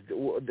Coast was,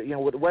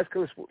 the West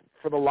Coast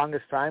for the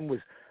longest time was,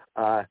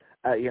 it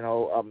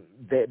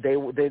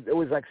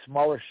was like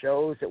smaller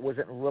shows. It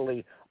wasn't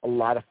really a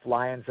lot of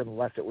fly-ins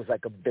unless it was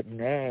like a big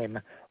name.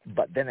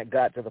 But then it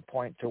got to the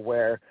point to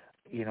where,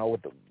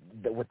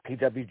 with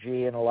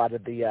PWG and a lot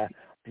of the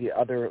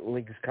other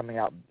leagues coming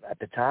out at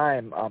the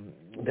time,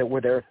 they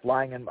were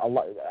flying in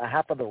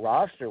half of the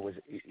roster was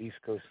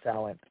East Coast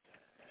talent.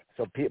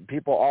 So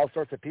people, all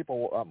sorts of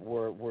people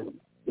were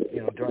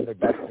doing their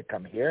best to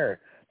come here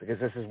because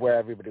this is where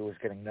everybody was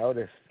getting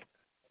noticed.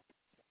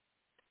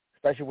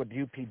 Especially with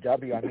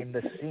UPW, I mean,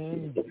 the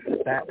scene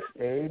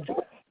backstage,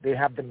 they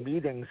have the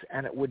meetings,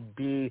 and it would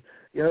be,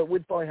 it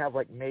would probably have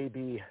like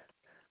maybe,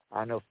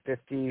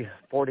 50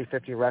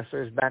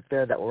 wrestlers back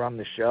there that were on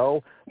the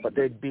show, but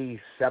there'd be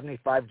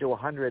 75 to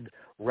 100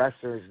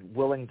 wrestlers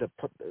willing to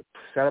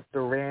set up the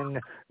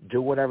ring,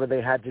 do whatever they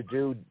had to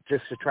do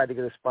just to try to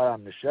get a spot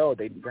on the show.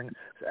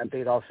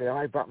 They'd all say,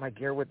 I brought my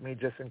gear with me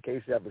just in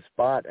case you have a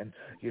spot. And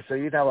so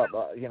you'd have,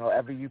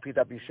 every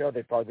UPW show,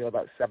 they'd probably be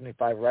about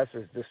 75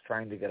 wrestlers just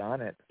trying to get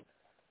on it,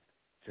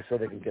 just so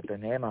they could get their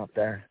name out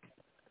there.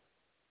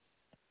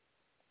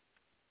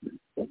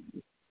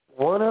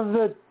 One of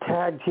the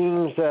tag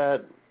teams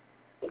that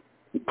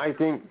I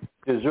think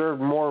deserved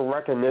more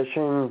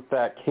recognition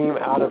that came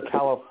out of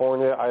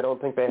California, I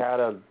don't think they had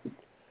a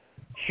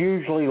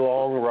hugely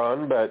long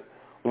run, but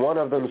one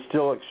of them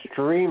still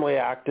extremely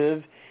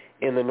active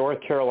in the North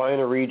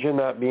Carolina region,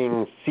 that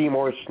being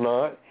Seymour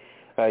Snot.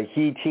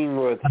 He teamed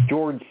with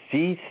George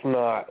C.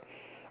 Snot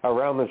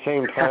around the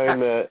same time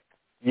that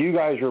you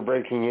guys were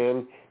breaking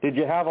in. Did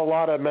you have a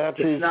lot of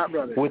matches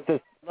with the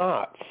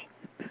Snots?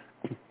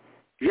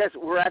 Yes,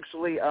 we're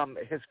actually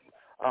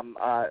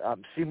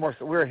Seymour.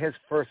 We were his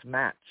first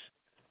match.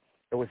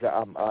 It was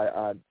a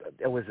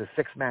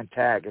 6-man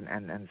tag,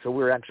 and so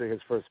we were actually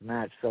his first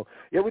match. So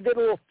yeah, we did a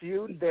little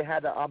feud. They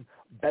had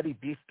Betty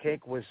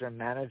Beefcake was their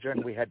manager,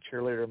 and we had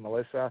cheerleader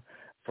Melissa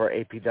for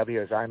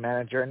APW as our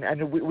manager,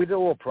 and we did a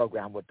little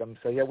program with them.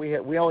 So yeah,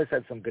 we always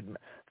had some good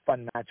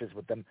fun matches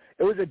with them.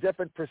 It was a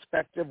different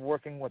perspective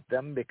working with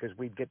them because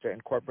we'd get to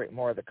incorporate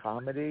more of the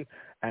comedy,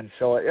 and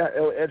so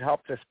it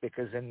helped us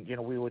because then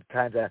we would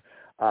kind of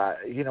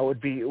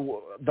it'd be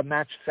the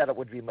match setup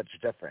would be much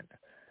different.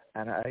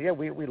 And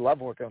we love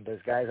working with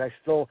those guys. I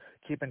still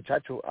keep in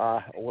touch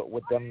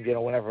with them,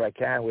 whenever I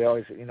can. We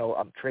always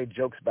trade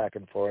jokes back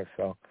and forth.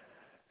 So.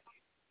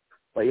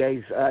 But yeah,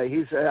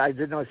 I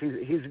did notice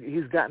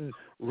he's gotten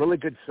really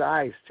good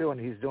size too,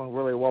 and he's doing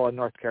really well in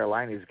North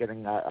Carolina. He's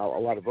getting a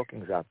lot of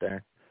bookings out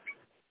there.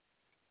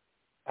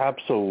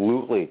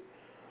 Absolutely.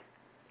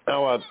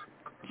 Now,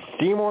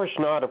 Seymour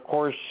Snot, of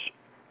course,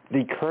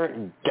 the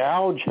current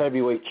Gouge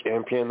heavyweight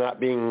champion, that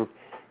being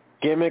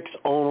Gimmicks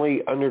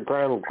Only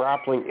Underground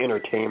Grappling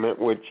Entertainment,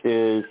 which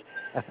is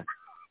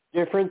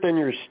different than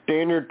your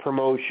standard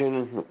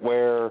promotion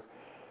where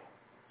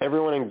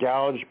everyone in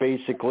Gouge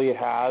basically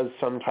has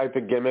some type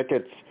of gimmick.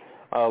 It's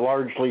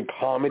largely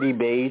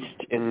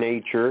comedy-based in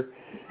nature.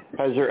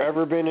 Has there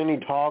ever been any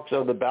talks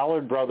of the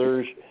Ballard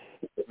Brothers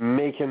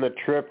making the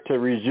trip to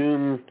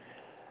resume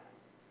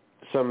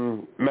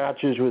some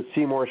matches with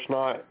Seymour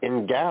Snot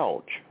and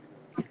Gouge.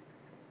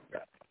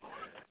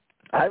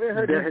 I haven't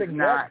heard anything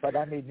yet, but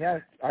I mean, yeah,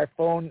 our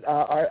phone,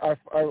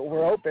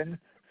 we're open.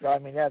 So I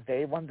mean, yeah, if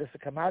they wanted us to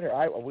come out here,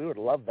 we would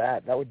love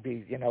that. That would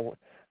be,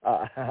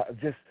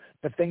 just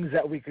the things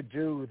that we could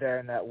do there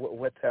and that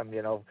with him,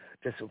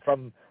 just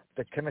from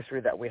the chemistry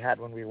that we had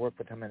when we worked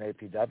with him in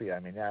APW. I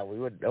mean, yeah,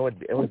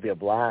 it would be a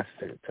blast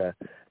to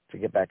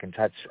get back in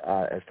touch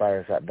as far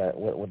as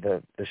with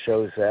the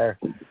shows there.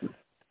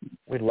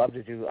 We'd love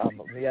to do.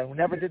 We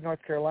never did North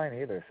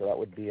Carolina either, so that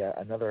would be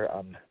another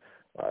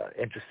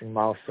interesting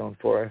milestone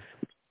for us.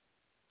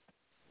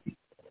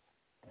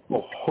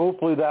 Well,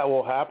 hopefully that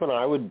will happen.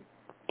 I would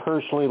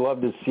personally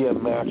love to see a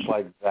match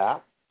like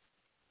that.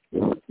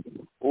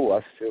 Ooh,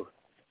 us too.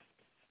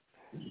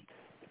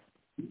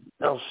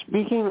 Now,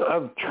 speaking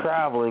of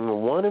traveling,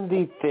 one of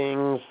the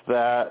things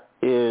that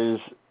is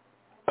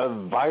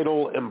of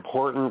vital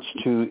importance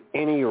to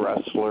any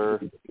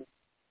wrestler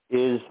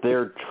is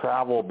their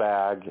travel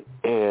bag.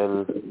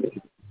 And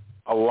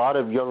a lot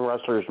of young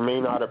wrestlers may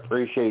not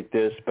appreciate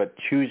this, but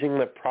choosing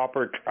the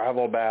proper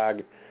travel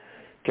bag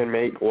can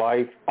make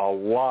life a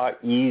lot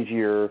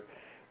easier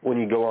when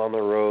you go on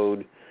the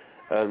road.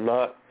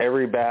 Not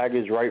every bag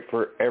is right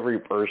for every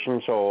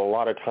person, so a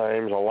lot of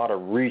times a lot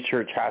of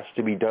research has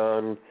to be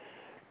done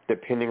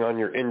depending on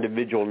your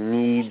individual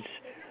needs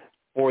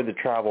for the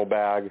travel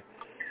bag.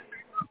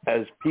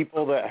 As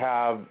people that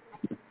have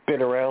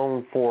been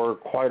around for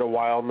quite a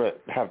while and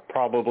that have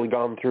probably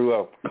gone through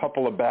a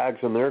couple of bags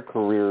in their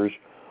careers,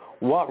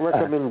 what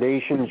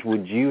recommendations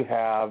would you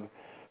have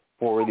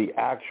for the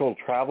actual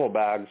travel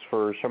bags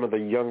for some of the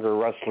younger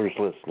wrestlers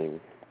listening?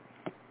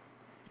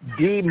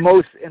 The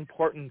most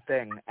important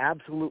thing,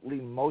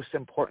 absolutely most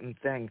important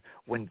thing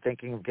when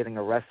thinking of getting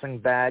a wrestling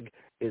bag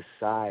is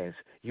size.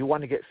 You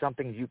want to get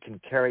something you can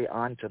carry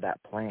onto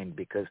that plane,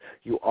 because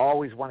you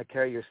always want to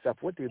carry your stuff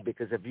with you,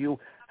 because if you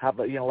have,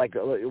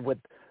 with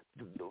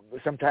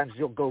sometimes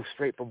you'll go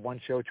straight from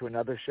one show to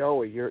another show,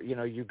 or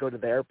you go to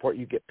the airport,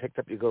 you get picked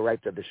up, you go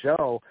right to the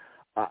show.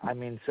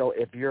 So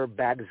if your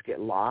bags get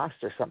lost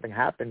or something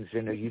happens,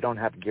 you don't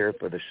have gear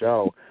for the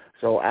show.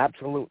 So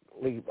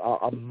absolutely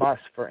a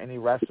must for any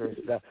wrestlers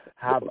to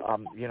have,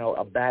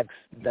 a bag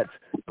that's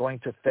going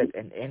to fit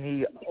in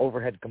any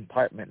overhead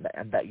compartment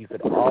and that you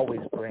could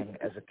always bring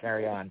as a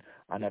carry-on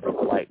on every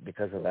flight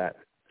because of that.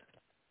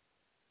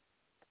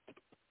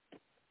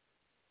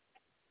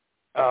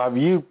 Have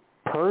you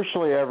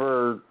personally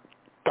ever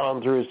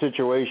gone through a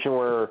situation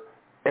where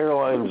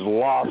airlines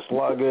lost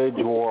luggage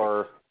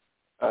or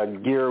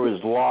gear was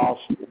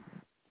lost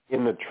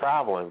in the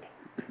traveling?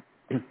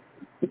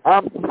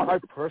 Our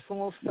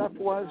personal stuff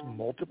was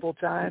multiple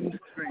times,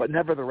 but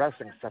never the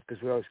wrestling stuff,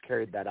 because we always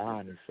carried that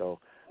on. So,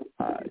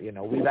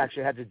 we've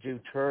actually had to do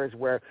tours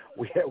where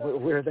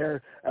we're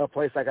there at a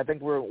place like, I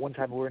think one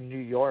time we were in New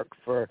York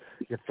for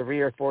 3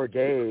 or 4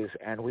 days,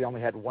 and we only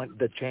had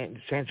change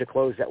the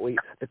clothes that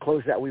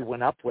we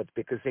went up with,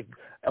 because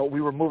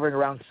we were moving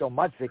around so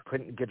much they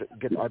couldn't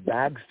get our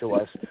bags to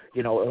us.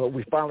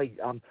 We finally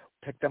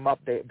picked them up.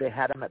 They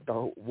had them at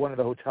one of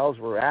the hotels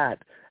we were at,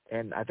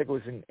 and I think it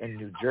was in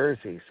New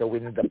Jersey. So we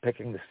ended up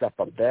picking the stuff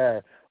up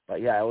there. But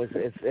yeah,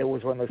 it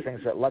was one of those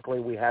things that luckily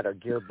we had our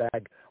gear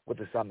bag with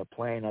us on the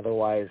plane.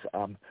 Otherwise,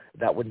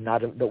 that would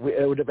not have.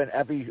 It would have been,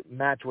 every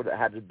match would have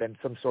had to been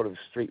some sort of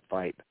street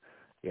fight,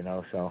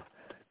 So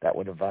that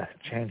would have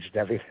changed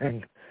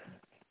everything.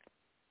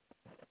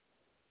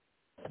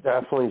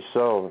 Definitely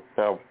so.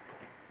 Now,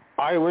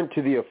 I went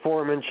to the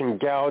aforementioned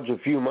Gouge a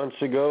few months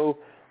ago.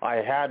 I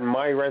had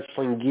my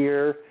wrestling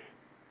gear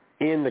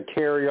in the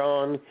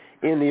carry-on,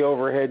 in the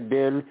overhead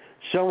bin.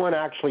 Someone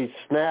actually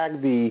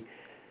snagged the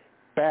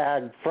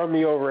bag from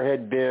the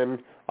overhead bin.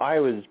 I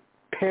was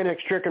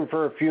panic-stricken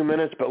for a few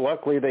minutes, but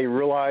luckily they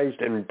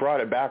realized and brought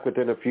it back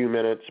within a few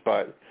minutes.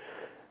 But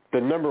the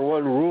number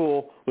one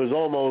rule was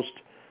almost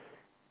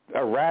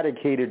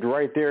eradicated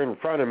right there in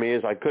front of me,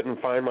 as I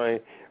couldn't find my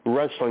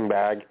wrestling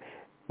bag,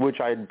 which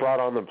I had brought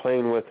on the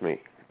plane with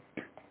me.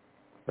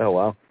 Oh,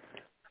 wow.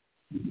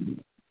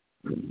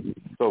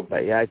 So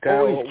but yeah,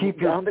 always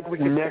keep your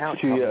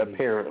next to you,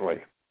 apparently.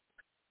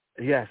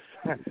 Yes.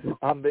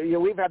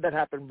 We've had that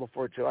happen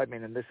before, too.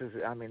 And this is,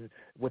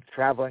 with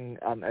traveling,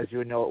 as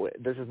you know,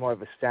 this is more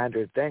of a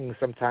standard thing.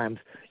 Sometimes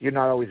you're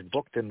not always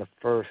booked in the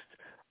first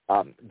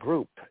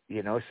group,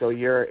 so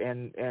you're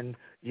in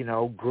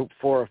group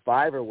 4 or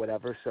 5 or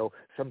whatever. So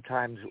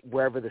sometimes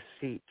wherever the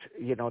seat,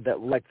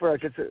 that, like, for a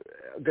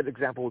good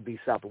example would be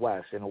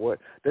Southwest,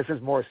 this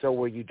is more so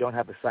where you don't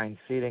have assigned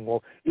seating.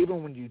 Well,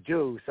 even when you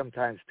do,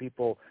 sometimes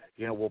people,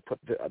 will put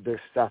their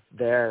stuff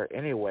there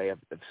anyway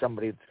if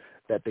somebody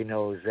that they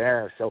know is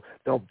there. So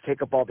they'll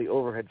take up all the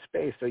overhead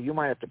space. So you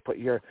might have to put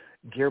your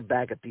gear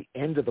bag at the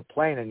end of the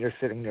plane and you're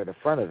sitting near the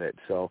front of it.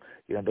 So,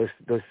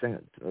 those things,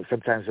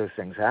 sometimes those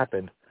things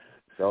happen.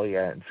 So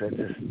yeah, so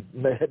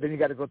then you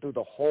got to go through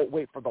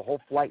wait for the whole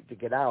flight to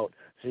get out,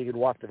 so you can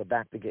walk to the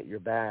back to get your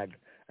bag,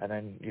 and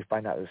then you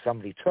find out that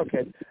somebody took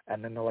it,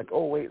 and then they're like,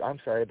 "Oh wait, I'm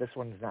sorry, this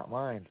one's not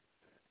mine."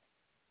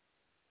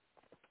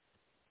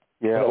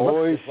 Yeah,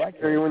 always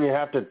scary when you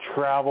have to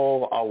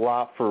travel a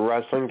lot for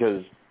wrestling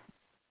because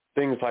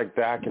things like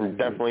that can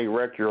definitely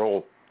wreck your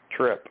whole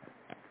trip.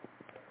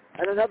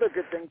 And another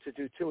good thing to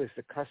do, too, is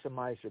to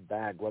customize your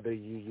bag, whether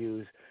you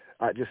use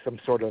just some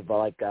sort of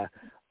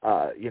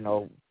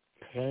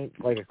paint,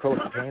 like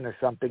acrylic paint or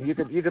something. You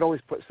could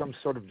always put some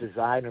sort of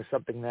design or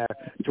something there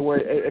to where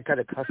it kind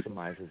of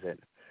customizes it.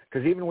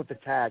 Because even with the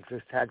tags,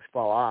 those tags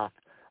fall off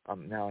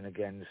now and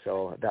again.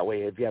 So that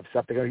way, if you have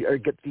something, or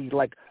get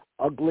the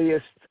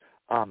ugliest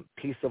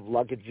piece of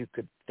luggage you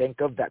could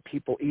think of that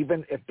people,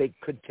 even if they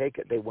could take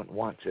it, they wouldn't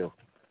want to.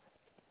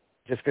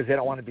 Just because they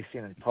don't want to be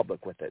seen in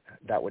public with it.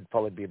 That would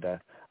probably be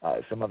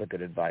some other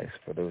good advice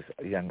for those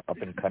young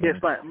up-and-coming.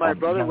 Yes, my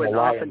brother would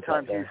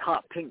oftentimes use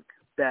hot pink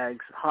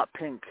bags, hot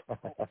pink.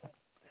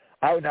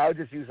 I would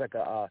just use like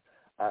the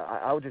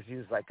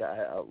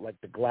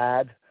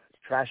Glad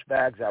trash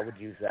bags. I would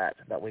use that.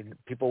 That way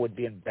people would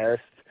be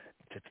embarrassed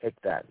to take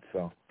that.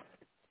 So.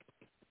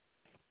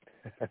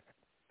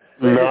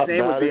 His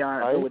name would be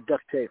on it, but with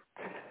duct tape.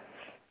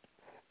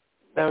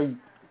 Now,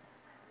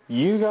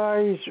 you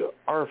guys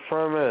are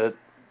from an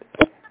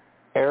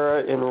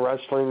era in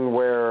wrestling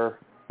where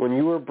when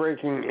you were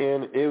breaking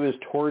in, it was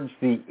towards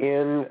the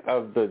end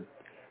of the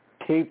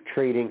tape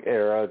trading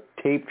era.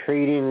 Tape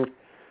trading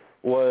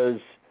was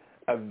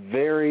a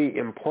very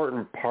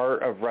important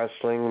part of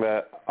wrestling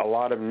that a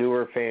lot of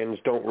newer fans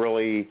don't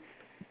really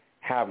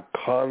have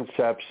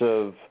concepts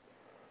of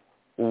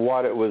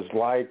what it was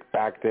like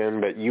back then,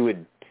 but you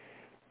would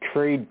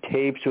trade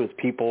tapes with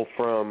people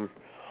from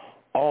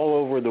all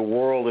over the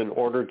world in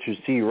order to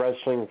see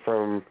wrestling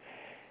from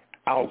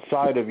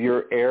outside of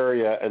your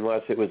area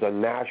unless it was a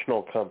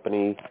national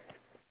company.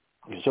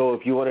 So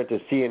if you wanted to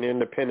see an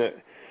independent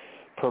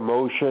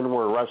promotion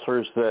where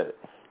wrestlers that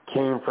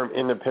came from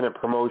independent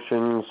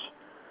promotions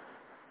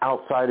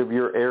outside of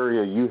your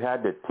area, you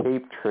had to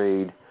tape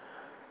trade.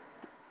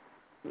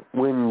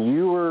 When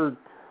you were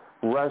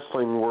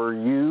wrestling, were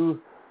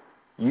you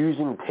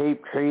using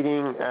tape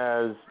trading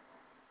as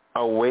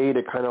a way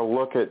to kind of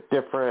look at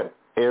different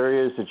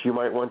areas that you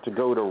might want to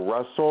go to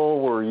wrestle?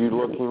 Were you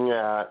looking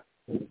at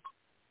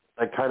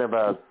like kind of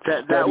a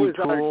that was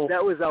tool?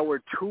 That was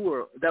our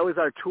tour. That was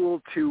our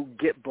tool to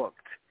get booked.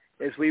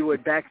 Is we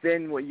would back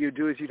then. What you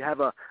do is you'd have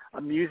a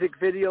music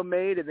video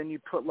made, and then you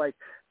put like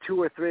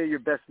 2 or 3 of your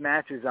best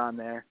matches on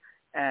there,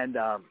 and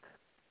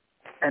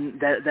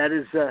that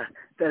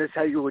is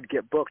how you would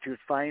get booked. You would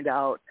find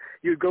out.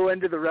 You'd go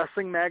into the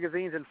wrestling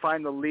magazines and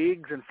find the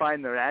leagues and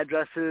find their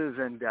addresses,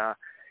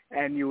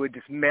 and you would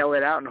just mail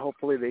it out, and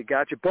hopefully they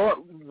got you.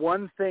 But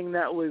one thing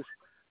that was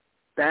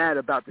bad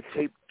about the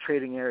tape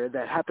trading area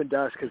that happened to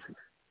us, because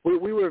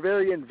we were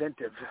very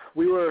inventive.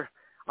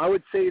 I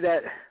would say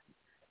that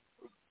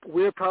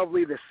we're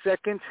probably the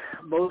second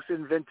most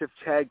inventive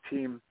tag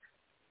team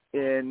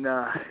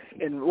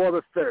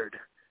the third,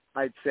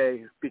 I'd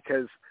say,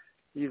 because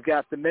you've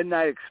got the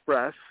Midnight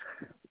Express,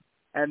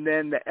 and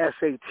then the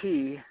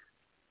SAT,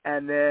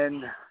 and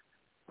then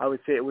I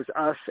would say it was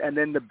us, and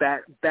then the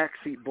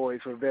Backseat Boys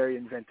were very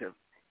inventive.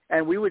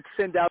 And we would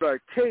send out our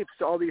tapes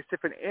to all these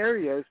different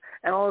areas,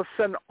 and all of a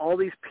sudden all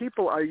these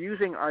people are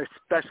using our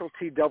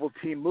specialty double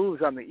team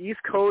moves on the East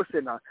Coast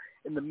and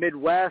in the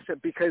Midwest,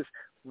 because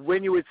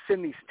when you would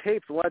send these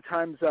tapes, a lot of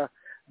times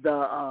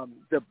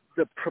the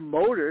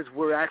promoters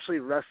were actually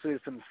wrestlers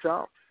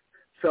themselves.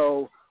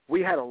 So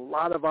we had a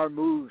lot of our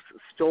moves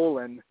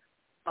stolen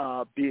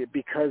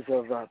because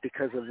of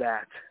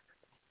that.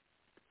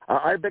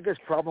 Our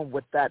biggest problem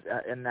with that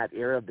in that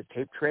era of the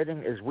tape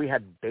trading is we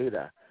had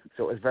beta,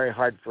 so it was very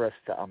hard for us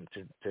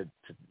to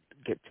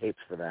get tapes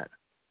for that.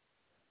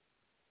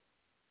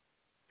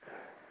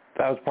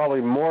 That was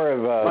probably more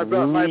of a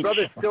my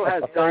brother still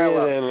has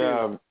dial-up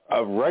than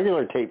a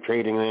regular tape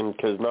trading then,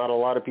 because not a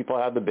lot of people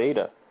had the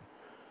beta.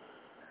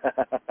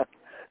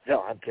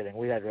 No, I'm kidding.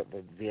 We had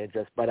the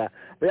VHS, but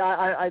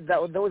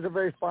that was a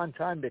very fun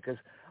time, because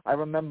I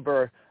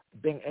remember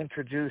being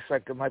introduced,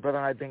 like my brother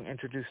and I being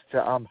introduced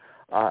to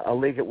a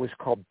league. It was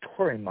called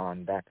Turmoil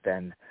back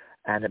then,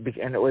 and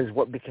it was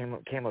what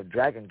came of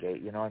Dragon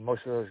Gate, and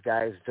most of those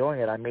guys doing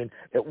it. I mean,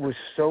 it was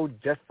so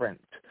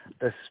different,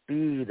 the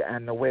speed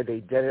and the way they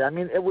did it. I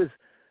mean, it was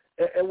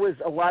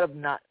a lot of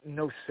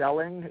no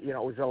selling, it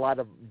was a lot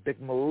of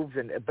big moves,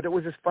 but it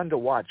was just fun to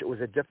watch. It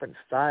was a different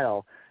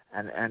style,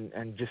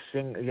 and just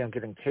seeing,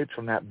 getting tapes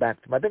from that back.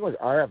 I think it was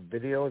RF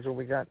videos where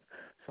we got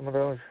some of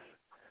those.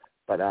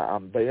 But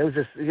it was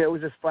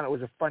just fun. It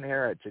was a fun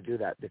era to do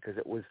that, because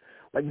it was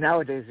like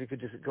nowadays you could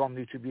just go on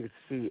YouTube, you could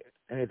see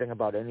anything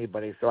about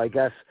anybody. So I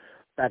guess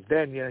back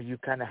then, you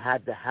kind of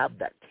had to have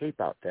that tape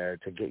out there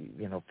to get,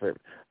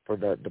 for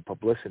the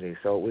publicity.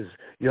 So it was,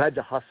 you had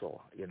to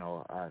hustle,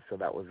 so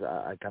that was,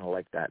 I kind of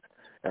like that.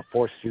 It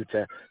forced you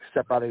to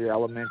step out of your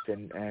element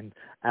and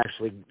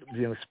actually,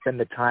 spend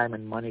the time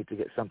and money to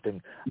get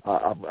something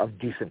of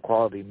decent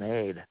quality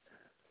made.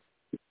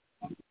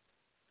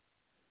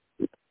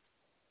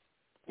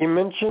 You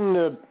mentioned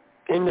the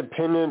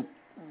independent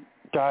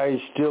guys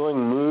stealing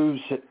moves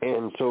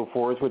and so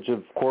forth, which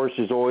of course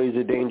is always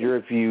a danger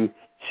if you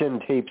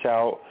send tapes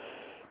out.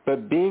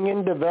 But being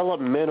in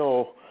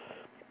developmental,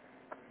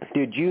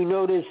 did you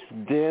notice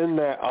then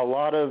that a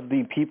lot of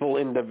the people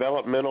in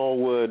developmental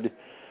would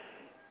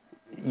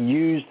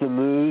use the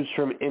moves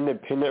from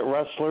independent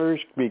wrestlers?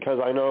 Because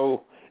I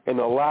know in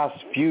the last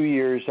few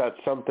years that's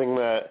something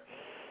that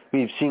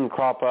we've seen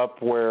crop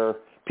up where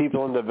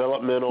people in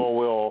developmental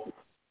will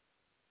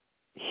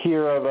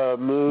hear of a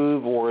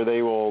move or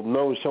they will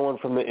know someone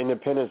from the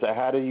independents that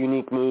had a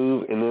unique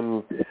move, and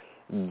then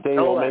they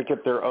will make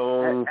it their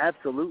own.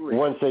 Absolutely.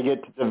 Once they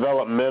get to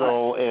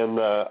developmental and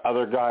the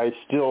other guys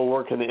still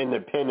work in the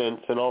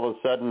independents, and all of a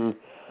sudden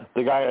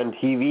the guy on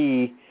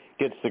TV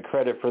gets the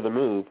credit for the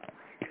move.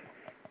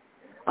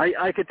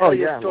 I could tell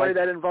you a story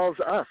that involves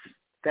us.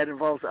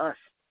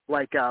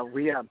 Like our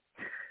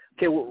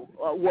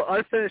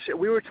finish.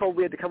 We were told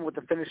we had to come up with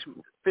a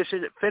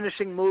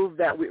finishing move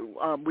that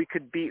we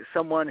could beat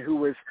someone who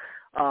was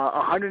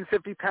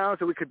 150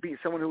 pounds, or we could beat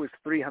someone who was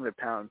 300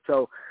 pounds.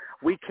 So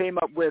we came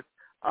up with,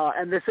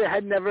 and this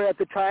had never at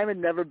the time had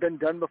never been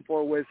done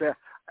before, was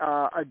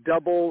a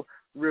double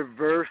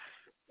reverse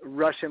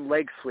Russian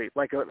leg sweep.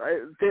 Like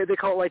they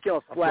call it like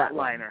a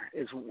flatliner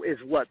is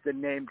what the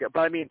name got.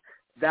 But I mean,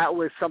 that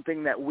was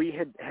something that we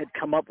had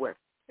come up with,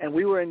 and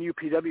we were in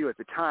UPW at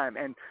the time,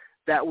 and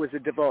that was a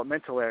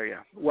developmental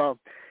area. Well,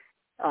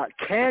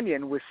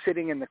 Canyon was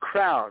sitting in the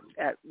crowd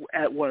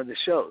at one of the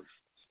shows,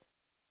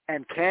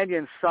 and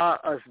Canyon saw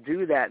us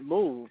do that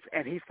move,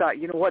 and he thought,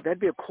 you know what, that'd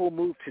be a cool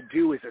move to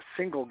do as a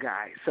single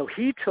guy. So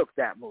he took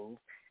that move,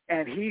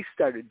 and he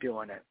started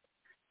doing it.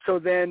 So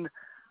then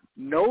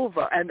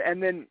Nova,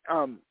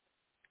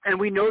 and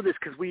we know this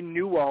because we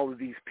knew all of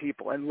these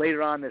people, and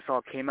later on this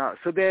all came out.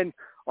 So then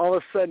all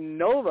of a sudden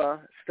Nova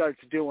starts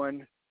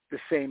doing the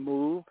same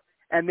move,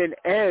 and then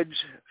Edge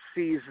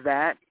sees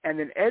that, and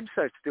then Edge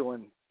starts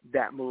doing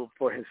that move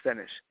for his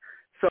finish.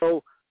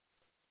 So,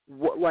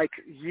 like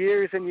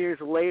years and years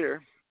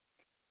later,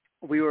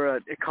 we were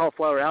at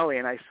Cauliflower Alley,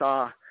 and I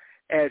saw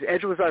Edge.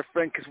 Edge was our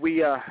friend because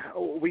we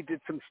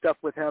did some stuff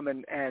with him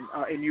and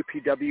in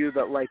UPW.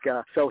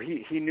 That so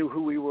he knew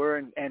who we were,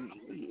 and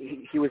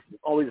he was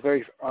always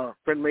very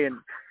friendly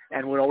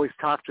and would always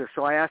talk to us.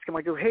 So I asked him,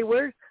 I go, hey,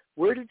 where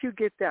did you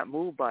get that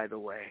move, by the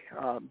way,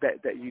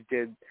 that you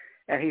did?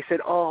 And he said,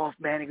 oh,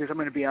 man, he goes, I'm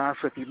going to be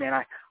honest with you,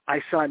 man.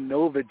 I saw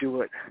Nova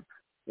do it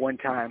one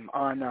time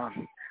on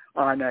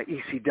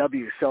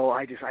ECW, so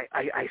I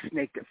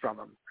snaked it from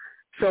him.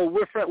 So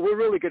we're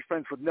really good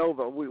friends with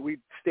Nova. We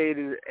stayed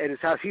at his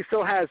house. He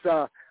still has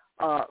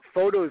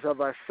photos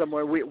of us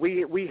somewhere.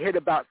 We hid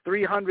about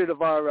 300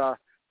 of our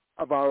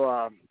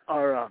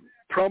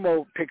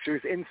promo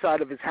pictures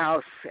inside of his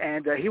house,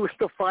 and he was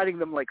still finding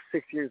them like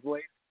 6 years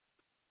later.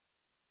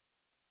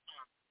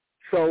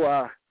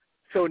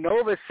 So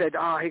Nova said,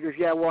 he goes,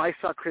 yeah, well, I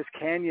saw Chris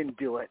Canyon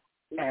do it.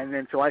 And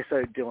then so I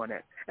started doing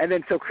it. And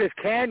then so Chris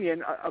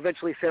Canyon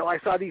eventually said, I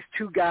saw these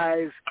two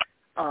guys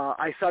at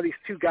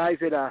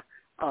a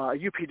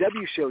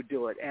UPW show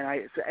do it, and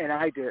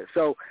I did it.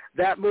 So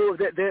that move,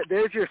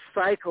 there's your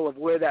cycle of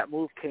where that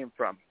move came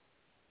from.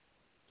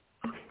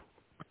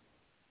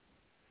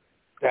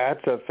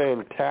 That's a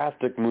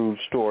fantastic move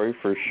story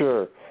for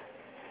sure.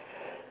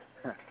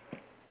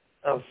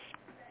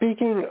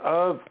 Speaking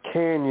of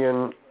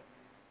Canyon,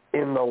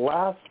 in the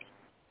last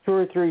 2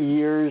 or 3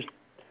 years,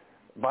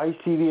 Vice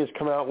TV has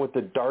come out with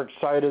the Dark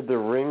Side of the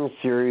Ring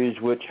series,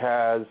 which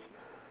has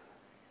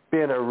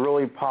been a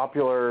really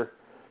popular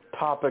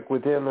topic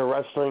within the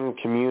wrestling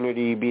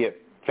community, be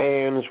it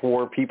fans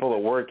or people that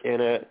work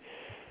in it.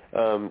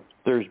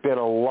 There's been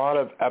a lot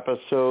of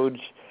episodes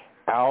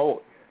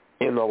out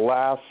in the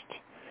last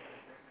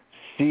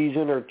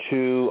season or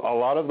two. A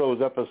lot of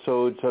those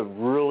episodes have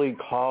really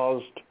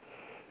caused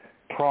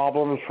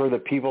problems for the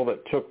people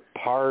that took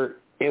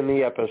part in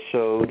the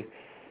episode,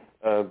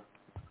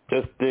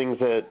 just things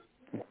that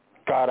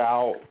got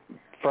out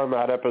from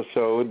that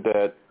episode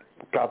that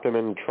got them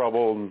in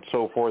trouble and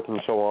so forth and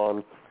so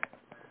on.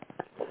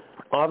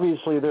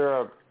 Obviously,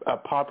 they're a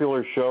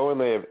popular show,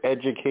 and they have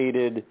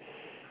educated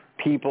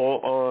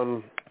people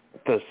on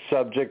the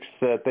subjects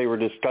that they were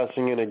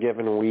discussing in a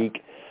given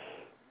week.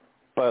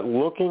 But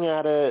looking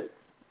at it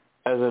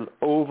as an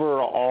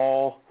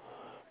overall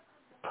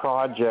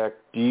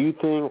project, do you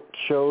think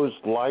shows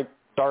like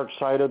Dark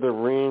Side of the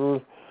Ring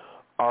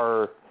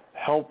are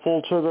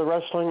helpful to the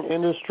wrestling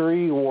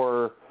industry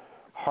or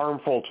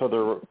harmful to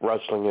the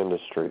wrestling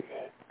industry?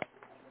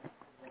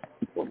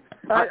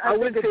 I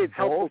wouldn't say it's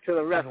helpful to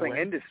the wrestling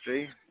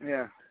industry.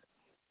 Yeah,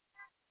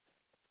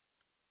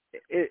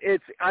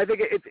 I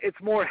think it's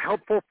more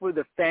helpful for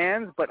the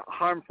fans, but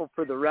harmful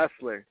for the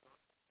wrestler.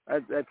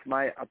 That's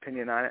my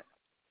opinion on it.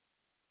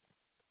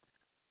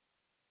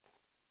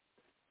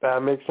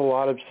 That makes a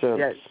lot of sense.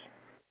 Yes.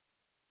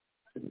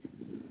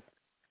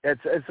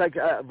 It's like,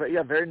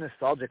 very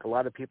nostalgic. A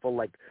lot of people,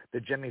 like the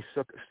Jimmy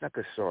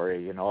Snuka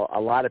story, a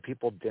lot of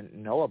people didn't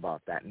know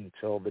about that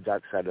until the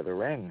Dark Side of the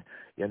Ring.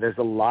 There's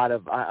a lot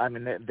of,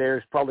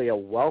 there's probably a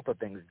wealth of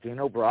things.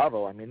 Dino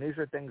Bravo, these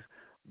are things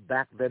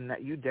back then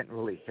that you didn't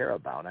really hear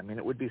about.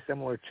 It would be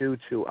similar to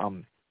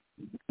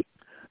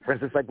For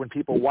instance, like when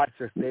people watch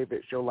their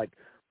favorite show like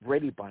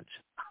Brady Bunch,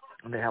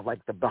 and they have like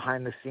the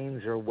behind the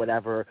scenes or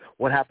whatever,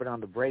 what happened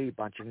on the Brady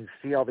Bunch, and you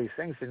see all these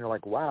things and you're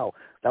like, wow,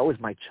 that was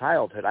my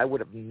childhood. I would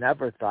have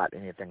never thought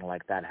anything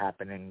like that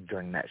happening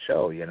during that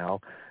show, you know.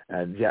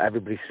 And yeah,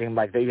 everybody seemed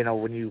like they, you know,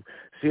 when you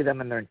see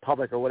them and they're in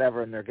public or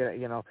whatever and they're getting,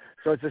 you know,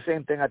 so it's the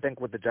same thing I think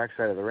with the Dark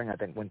Side of the Ring. I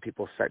think when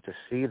people start to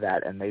see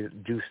that and they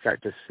do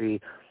start to see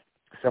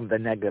some of the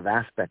negative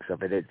aspects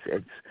of it,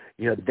 it's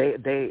you know,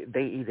 they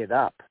eat it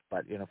up.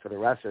 But, you know, for the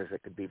wrestlers,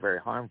 it could be very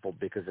harmful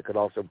because it could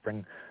also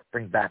bring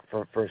back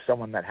for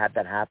someone that had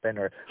that happen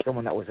or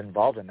someone that was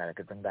involved in that, it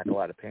could bring back a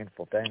lot of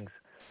painful things.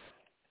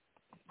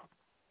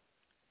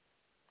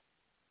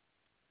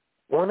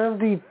 One of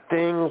the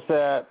things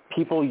that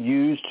people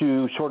use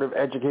to sort of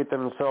educate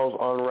themselves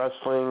on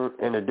wrestling,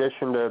 in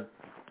addition to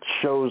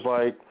shows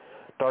like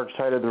Dark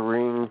Side of the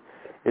Ring,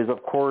 is,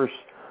 of course,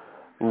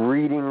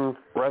 reading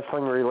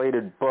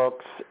wrestling-related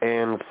books.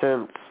 And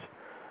since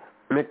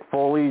Mick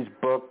Foley's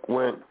book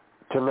went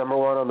to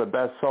 #1 on the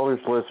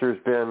bestsellers list,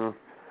 there's been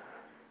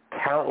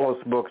countless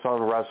books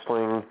on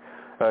wrestling.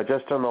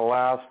 Just in the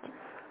last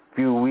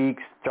few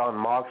weeks, Jon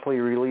Moxley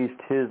released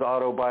his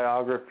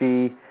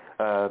autobiography.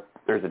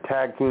 There's a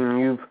tag team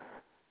you've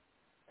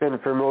been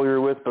familiar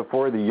with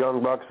before, the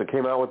Young Bucks, that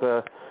came out with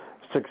a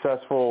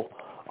successful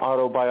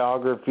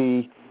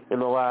autobiography in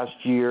the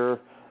last year.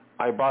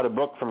 I bought a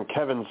book from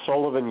Kevin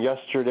Sullivan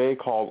yesterday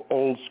called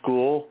Old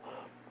School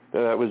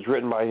that was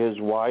written by his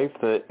wife,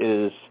 that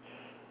is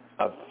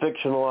a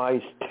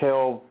fictionalized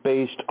tale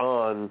based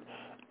on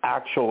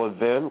actual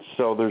events.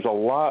 So there's a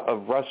lot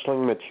of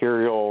wrestling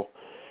material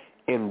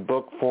in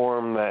book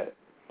form that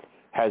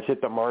has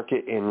hit the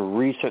market in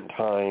recent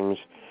times.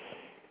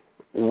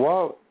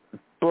 What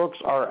books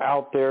are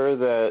out there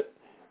that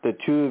the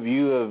two of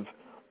you have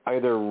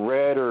either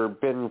read or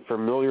been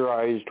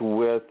familiarized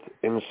with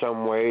in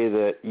some way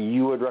that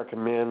you would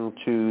recommend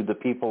to the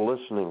people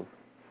listening?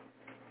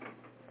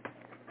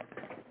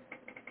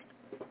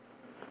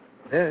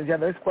 Yeah,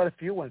 there's quite a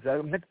few ones.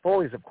 Mick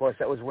Foley's, of course,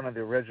 that was one of the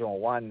original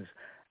ones.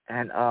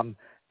 And,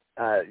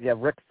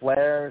 Ric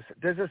Flair's.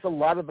 There's just a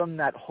lot of them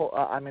that,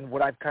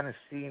 what I've kind of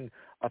seen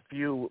a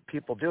few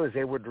people do is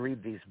they would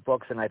read these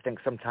books, and I think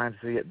sometimes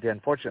the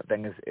unfortunate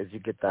thing is you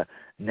get the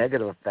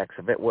negative effects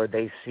of it, where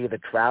they see the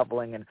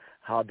traveling and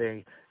how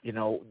they, you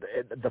know,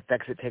 the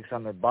effects it takes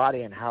on their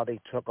body and how they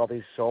took all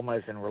these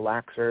somas and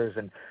relaxers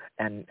and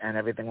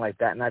everything like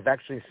that. And I've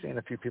actually seen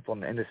a few people in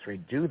the industry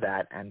do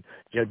that, and,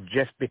 you know,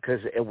 just because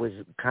it was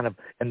kind of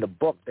in the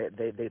book,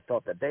 they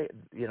thought that they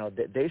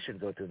should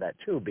go through that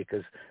too,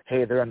 because,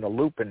 hey, they're in the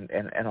loop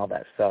and all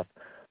that stuff.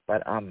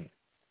 But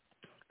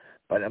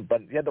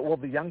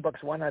the Young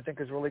Bucks one I think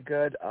is really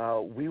good.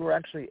 We were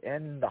actually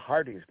in the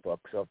Hardys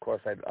book, so of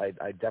course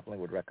I definitely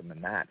would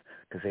recommend that,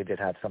 because they did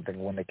have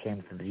something when they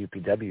came to the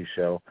UPW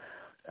show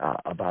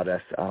about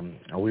us.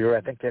 We were,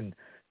 I think, in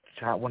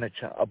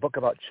a book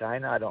about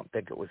China. I don't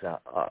think it was a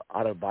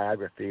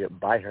autobiography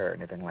by her or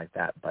anything like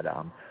that, but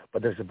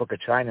there's a book of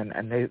China,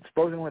 and they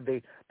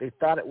supposedly they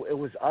thought it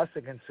was us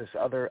against this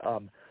other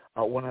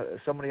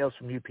somebody else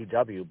from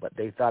UPW, but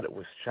they thought it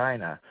was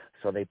China,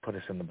 so they put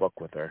us in the book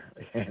with her.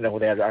 You know,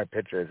 they had our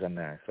pictures in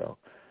there. So,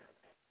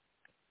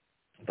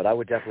 but I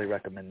would definitely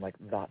recommend like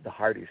the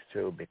Hardys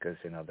too, because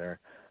they're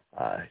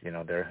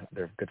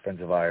good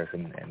friends of ours,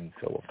 and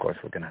so of course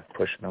we're gonna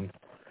push them.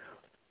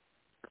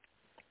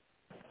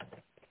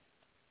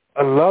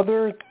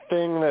 Another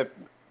thing that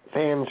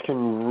fans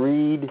can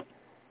read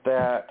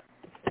that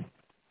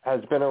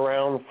has been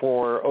around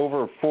for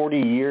over 40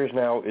 years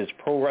now is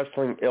Pro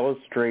Wrestling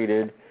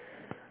Illustrated.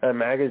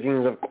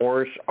 Magazines, of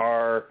course,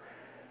 are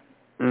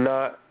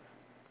not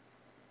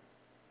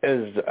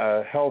as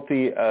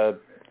healthy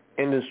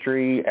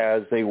industry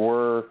as they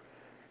were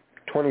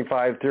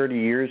 25, 30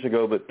 years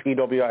ago, but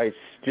PWI is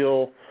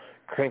still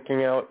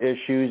cranking out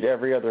issues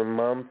every other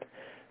month.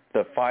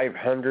 The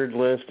 500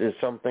 list is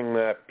something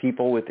that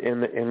people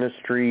within the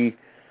industry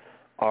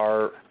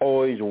are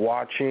always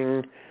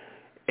watching,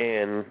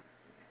 and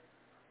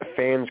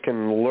fans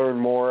can learn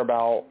more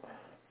about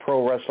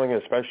pro wrestling,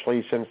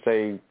 especially since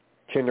they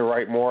tend to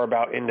write more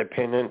about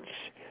independence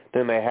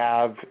than they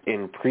have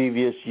in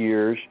previous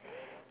years.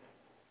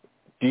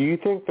 Do you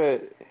think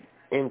that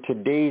in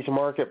today's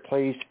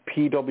marketplace,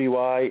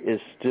 PWI is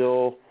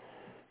still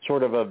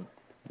sort of a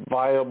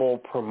viable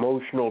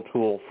promotional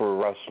tool for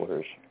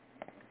wrestlers?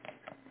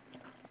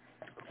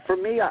 For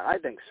me, I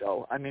think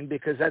so. I mean,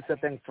 because that's the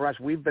thing for us.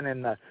 We've been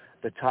in the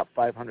top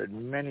 500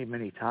 many,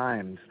 many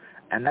times,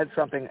 and that's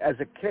something, as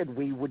a kid,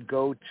 we would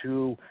go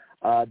to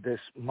this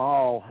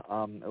mall.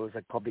 It was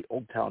called the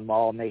Old Town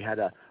Mall, and they had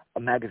a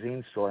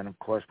magazine store, and of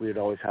course we would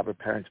always have our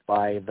parents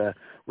buy the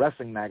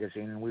wrestling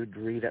magazine, and we would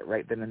read it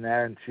right then and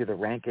there and see the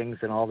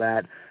rankings and all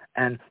that.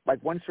 And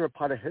like, once you're a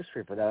part of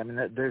history for that, I mean,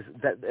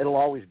 it'll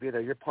always be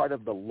there. You're part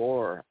of the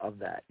lore of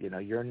that.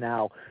 You're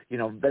now,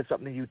 that's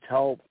something you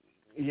tell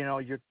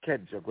your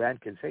kids or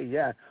grandkids, hey,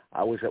 yeah,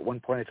 I was at one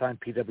point in time,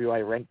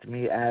 PWI ranked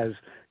me as,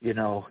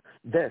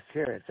 this,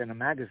 here, it's in a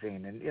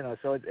magazine. And,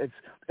 so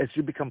it's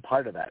you become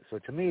part of that. So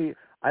to me,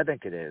 I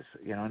think it is,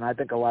 and I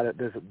think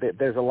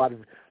there's a lot of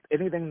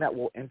anything that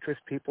will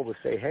interest people to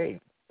say, hey,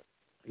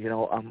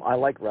 I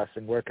like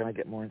wrestling. Where can I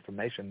get more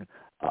information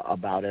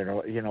about it?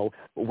 Or,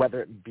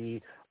 whether it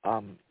be,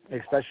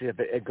 especially if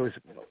it goes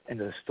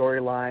into the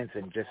storylines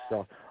and just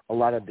a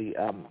lot of the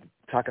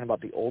talking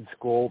about the old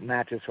school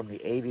matches from the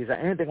 80s,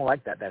 anything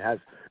like that has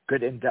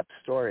good in-depth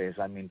stories.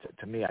 I mean,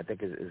 to me, I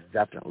think is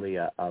definitely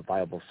a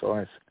viable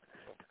source.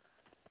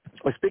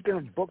 Well, speaking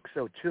of books,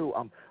 though, too,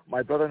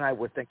 my brother and I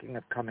were thinking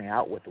of coming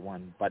out with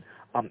one, but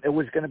it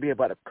was going to be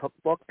about a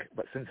cookbook.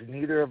 But since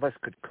neither of us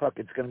could cook,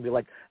 it's going to be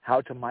like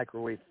how to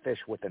microwave fish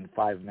within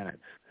 5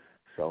 minutes.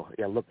 So,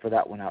 yeah, look for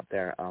that one out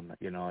there,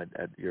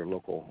 at your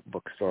local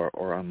bookstore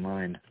or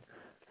online.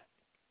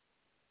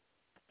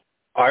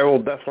 I will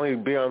definitely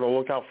be on the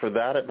lookout for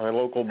that at my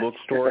local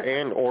bookstore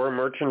and or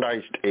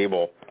merchandise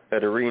table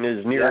at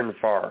arenas near and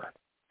far.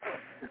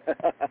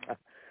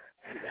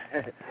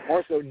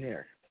 Also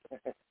near.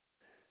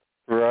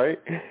 Right.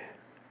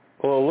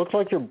 Well, it looks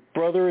like your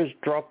brother has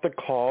dropped the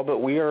call, but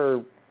we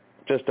are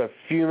just a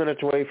few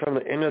minutes away from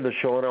the end of the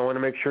show, and I want to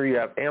make sure you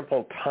have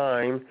ample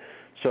time.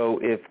 So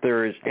if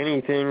there is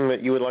anything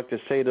that you would like to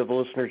say to the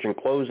listeners in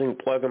closing,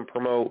 plug and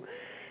promote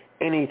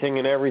anything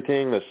and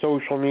everything, the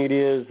social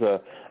medias, the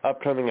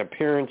upcoming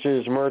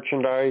appearances,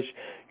 merchandise,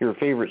 your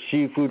favorite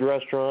seafood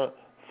restaurant,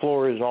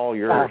 floor is all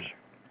yours.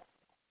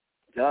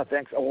 Yeah,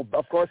 thanks. Oh, well,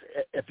 of course,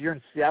 if you're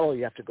in Seattle,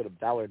 you have to go to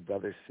Ballard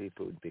Brothers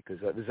Seafood because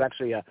there's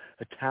actually a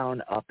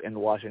town up in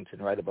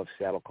Washington right above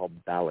Seattle called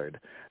Ballard.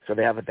 So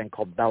they have a thing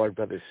called Ballard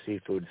Brothers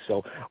Seafood.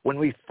 So when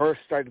we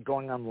first started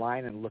going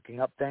online and looking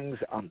up things,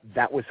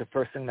 that was the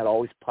first thing that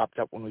always popped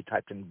up when we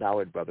typed in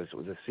Ballard Brothers. It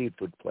was a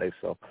seafood place.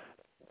 So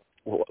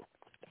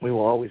we will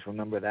always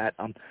remember that.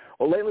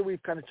 Well, lately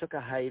we've kind of took a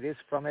hiatus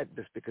from it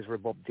just because we're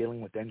both dealing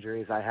with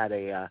injuries. I had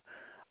a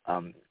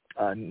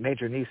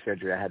major knee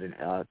surgery. I had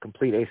a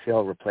complete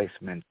ACL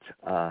replacement,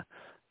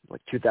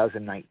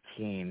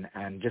 2019,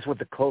 and just with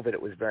the COVID,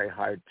 it was very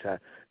hard to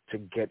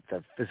get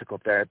the physical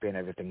therapy and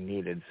everything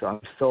needed. So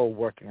I'm still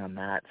working on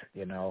that,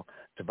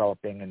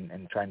 developing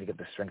and trying to get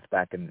the strength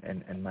back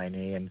in my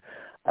knee. And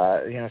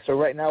so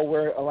right now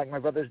we're like my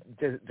brother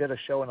did a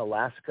show in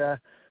Alaska.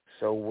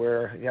 So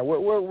we're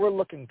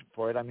looking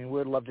for it. I mean,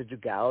 we'd love to do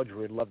Gouge.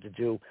 We'd love to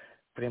do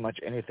pretty much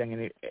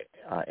anything,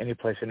 any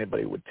place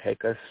anybody would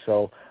take us.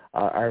 So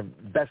our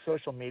best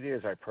social media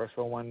is our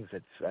personal ones.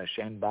 It's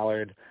Shane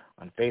Ballard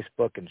on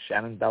Facebook and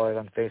Shannon Ballard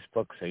on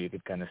Facebook. So you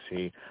could kind of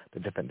see the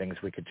different things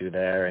we could do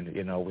there. And,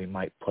 we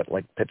might put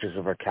like pictures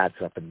of our cats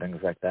up and things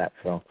like that.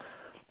 So,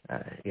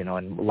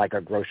 and like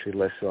our grocery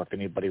list. So if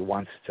anybody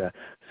wants to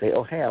say,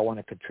 oh, hey, I want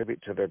to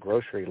contribute to their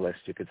grocery list,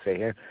 you could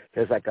say,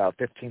 here's like a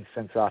 15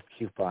 cents off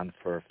coupon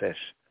for fish.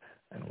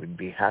 And we'd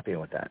be happy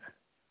with that.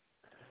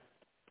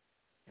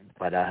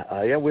 But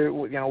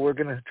we're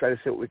going to try to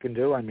see what we can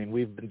do. I mean,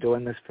 we've been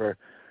doing this for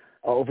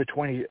over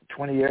 20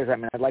 years. I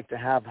mean, I'd like to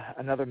have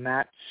another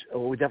match.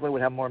 We definitely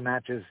would have more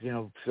matches.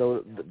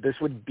 So this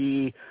would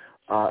be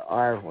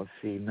our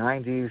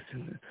 90s.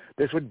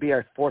 This would be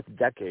our fourth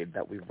decade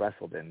that we've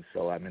wrestled in.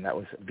 So I mean, that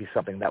would be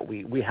something that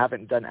we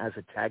haven't done as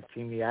a tag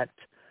team yet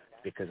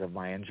because of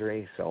my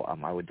injury. So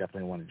I would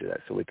definitely want to do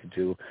that. So we could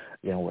do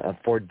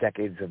 4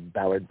 decades of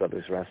Ballard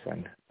Brothers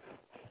Wrestling.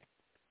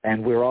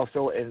 And we're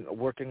also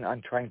working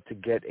on trying to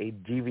get a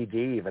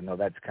DVD, even though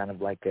that's kind of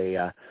like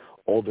a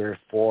older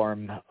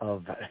form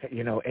of,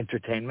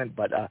 entertainment.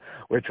 But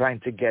we're trying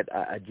to get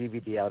a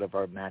DVD out of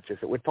our matches.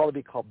 It would probably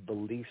be called The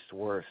Least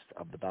Worst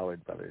of the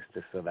Ballard Brothers,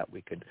 just so that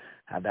we could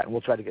have that. And we'll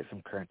try to get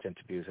some current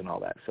interviews and all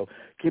that. So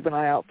keep an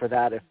eye out for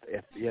that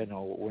if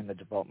we're in the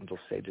developmental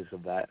stages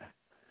of that.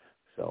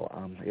 So,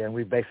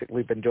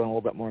 we've been doing a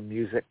little bit more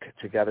music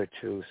together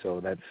too.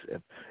 So that's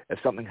if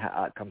something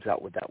comes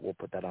out with that, we'll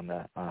put that on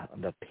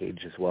the page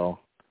as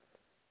well.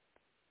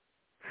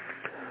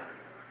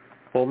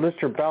 Well,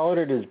 Mr. Ballard,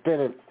 it has been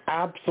an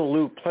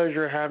absolute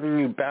pleasure having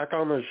you back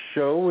on the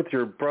show with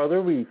your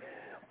brother. We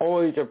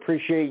always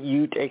appreciate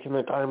you taking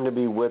the time to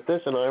be with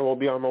us, and I will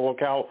be on the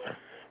lookout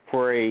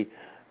for a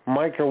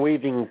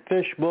microwaving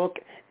fish book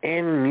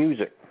and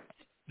music.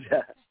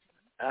 Yeah.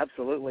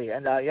 Absolutely.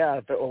 And,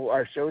 if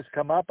our shows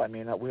come up, I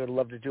mean, we would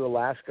love to do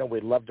Alaska.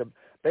 We'd love to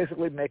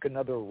basically make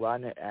another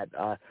run at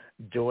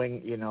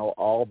doing,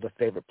 all the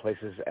favorite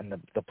places and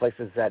the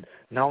places that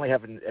not only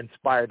have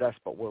inspired us,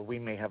 but where we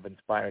may have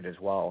inspired as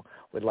well.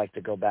 We'd like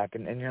to go back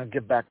and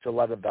give back to a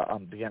lot of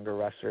the younger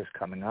wrestlers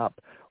coming up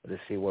to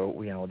see where,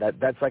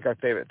 that's like our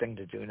favorite thing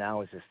to do now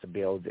is just to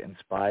be able to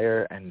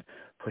inspire and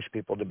push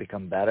people to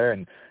become better.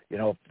 And,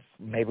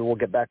 maybe we'll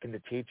get back into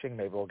teaching.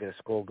 Maybe we'll get a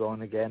school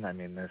going again. I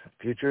mean, the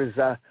future's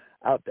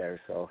out there.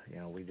 So,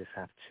 we just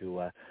have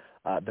to,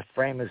 the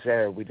frame is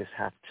there. We just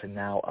have to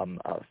now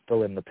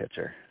fill in the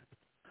picture.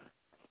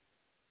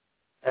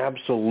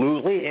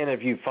 Absolutely. And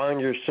if you find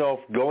yourself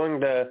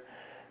going to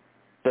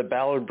the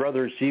Ballard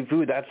Brothers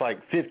Seafood. That's like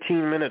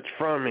 15 minutes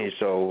from me,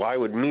 so I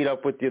would meet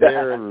up with you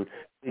there and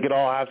we could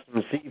all have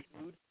some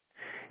seafood.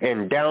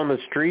 And down the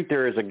street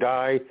there is a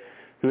guy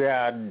who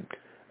had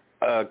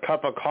a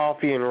cup of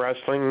coffee in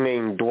wrestling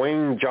named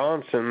Dwayne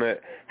Johnson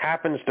that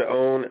happens to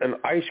own an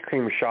ice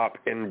cream shop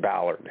in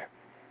Ballard.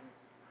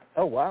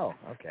 Oh, wow.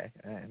 Okay.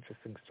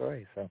 Interesting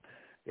story. So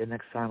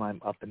next time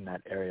I'm up in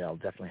that area, I'll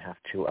definitely have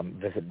to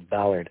visit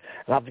Ballard.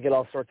 I'll have to get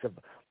all sorts of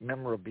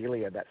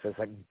memorabilia that says,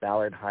 like,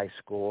 Ballard High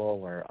School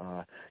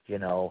or,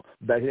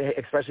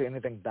 especially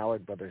anything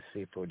Ballard Brothers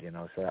Seafood,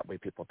 so that way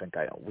people think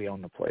we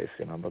own the place.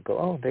 They'll go,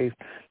 oh, they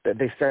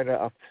started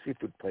a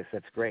seafood place.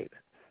 That's great.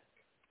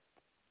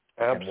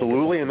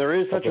 Absolutely, and there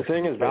is such a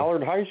thing as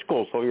Ballard High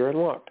School, so you're in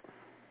luck.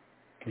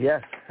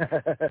 Yes.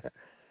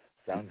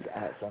 Sounds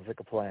like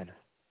a plan.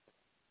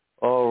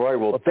 All right.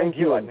 Well, thank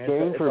you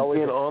again for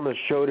being on the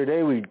show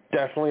today. We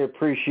definitely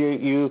appreciate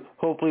you.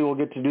 Hopefully we'll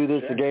get to do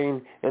this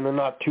again in the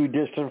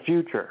not-too-distant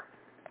future.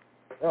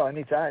 Oh,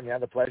 anytime. Yeah,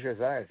 the pleasure is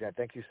ours. Yeah,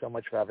 thank you so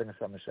much for having us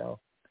on the show.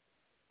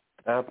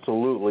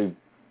 Absolutely.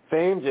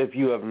 Fans, if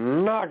you have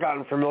not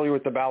gotten familiar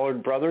with the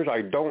Ballard Brothers,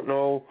 I don't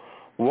know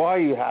why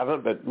you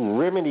haven't, but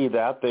remedy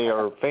that. They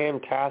are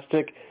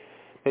fantastic.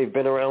 They've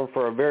been around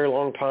for a very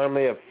long time.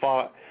 They have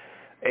fought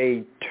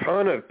a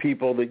ton of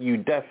people that you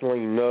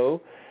definitely know.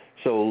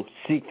 So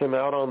seek them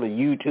out on the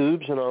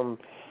YouTubes and on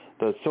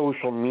the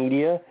social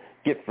media.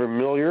 Get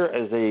familiar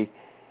as they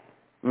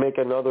make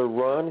another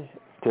run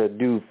to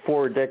do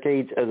 4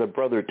 decades as a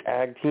brother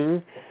tag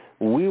team.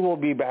 We will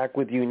be back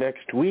with you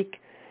next week.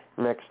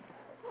 Next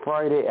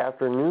Friday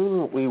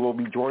afternoon, we will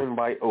be joined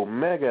by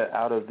Omega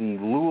out of the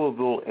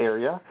Louisville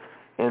area.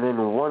 And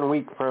then 1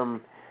 week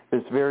from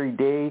this very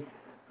day,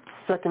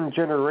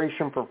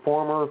 second-generation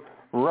performer,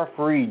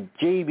 referee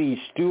J.B.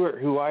 Stewart,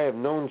 who I have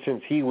known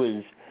since he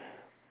was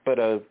but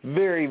a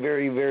very,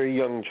 very, very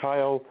young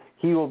child.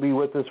 He will be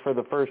with us for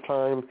the first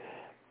time.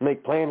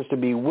 Make plans to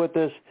be with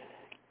us.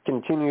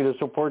 Continue to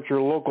support your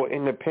local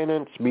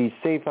independents. Be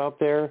safe out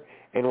there,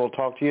 and we'll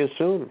talk to you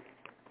soon.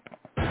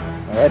 All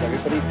right,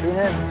 everybody tune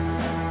in.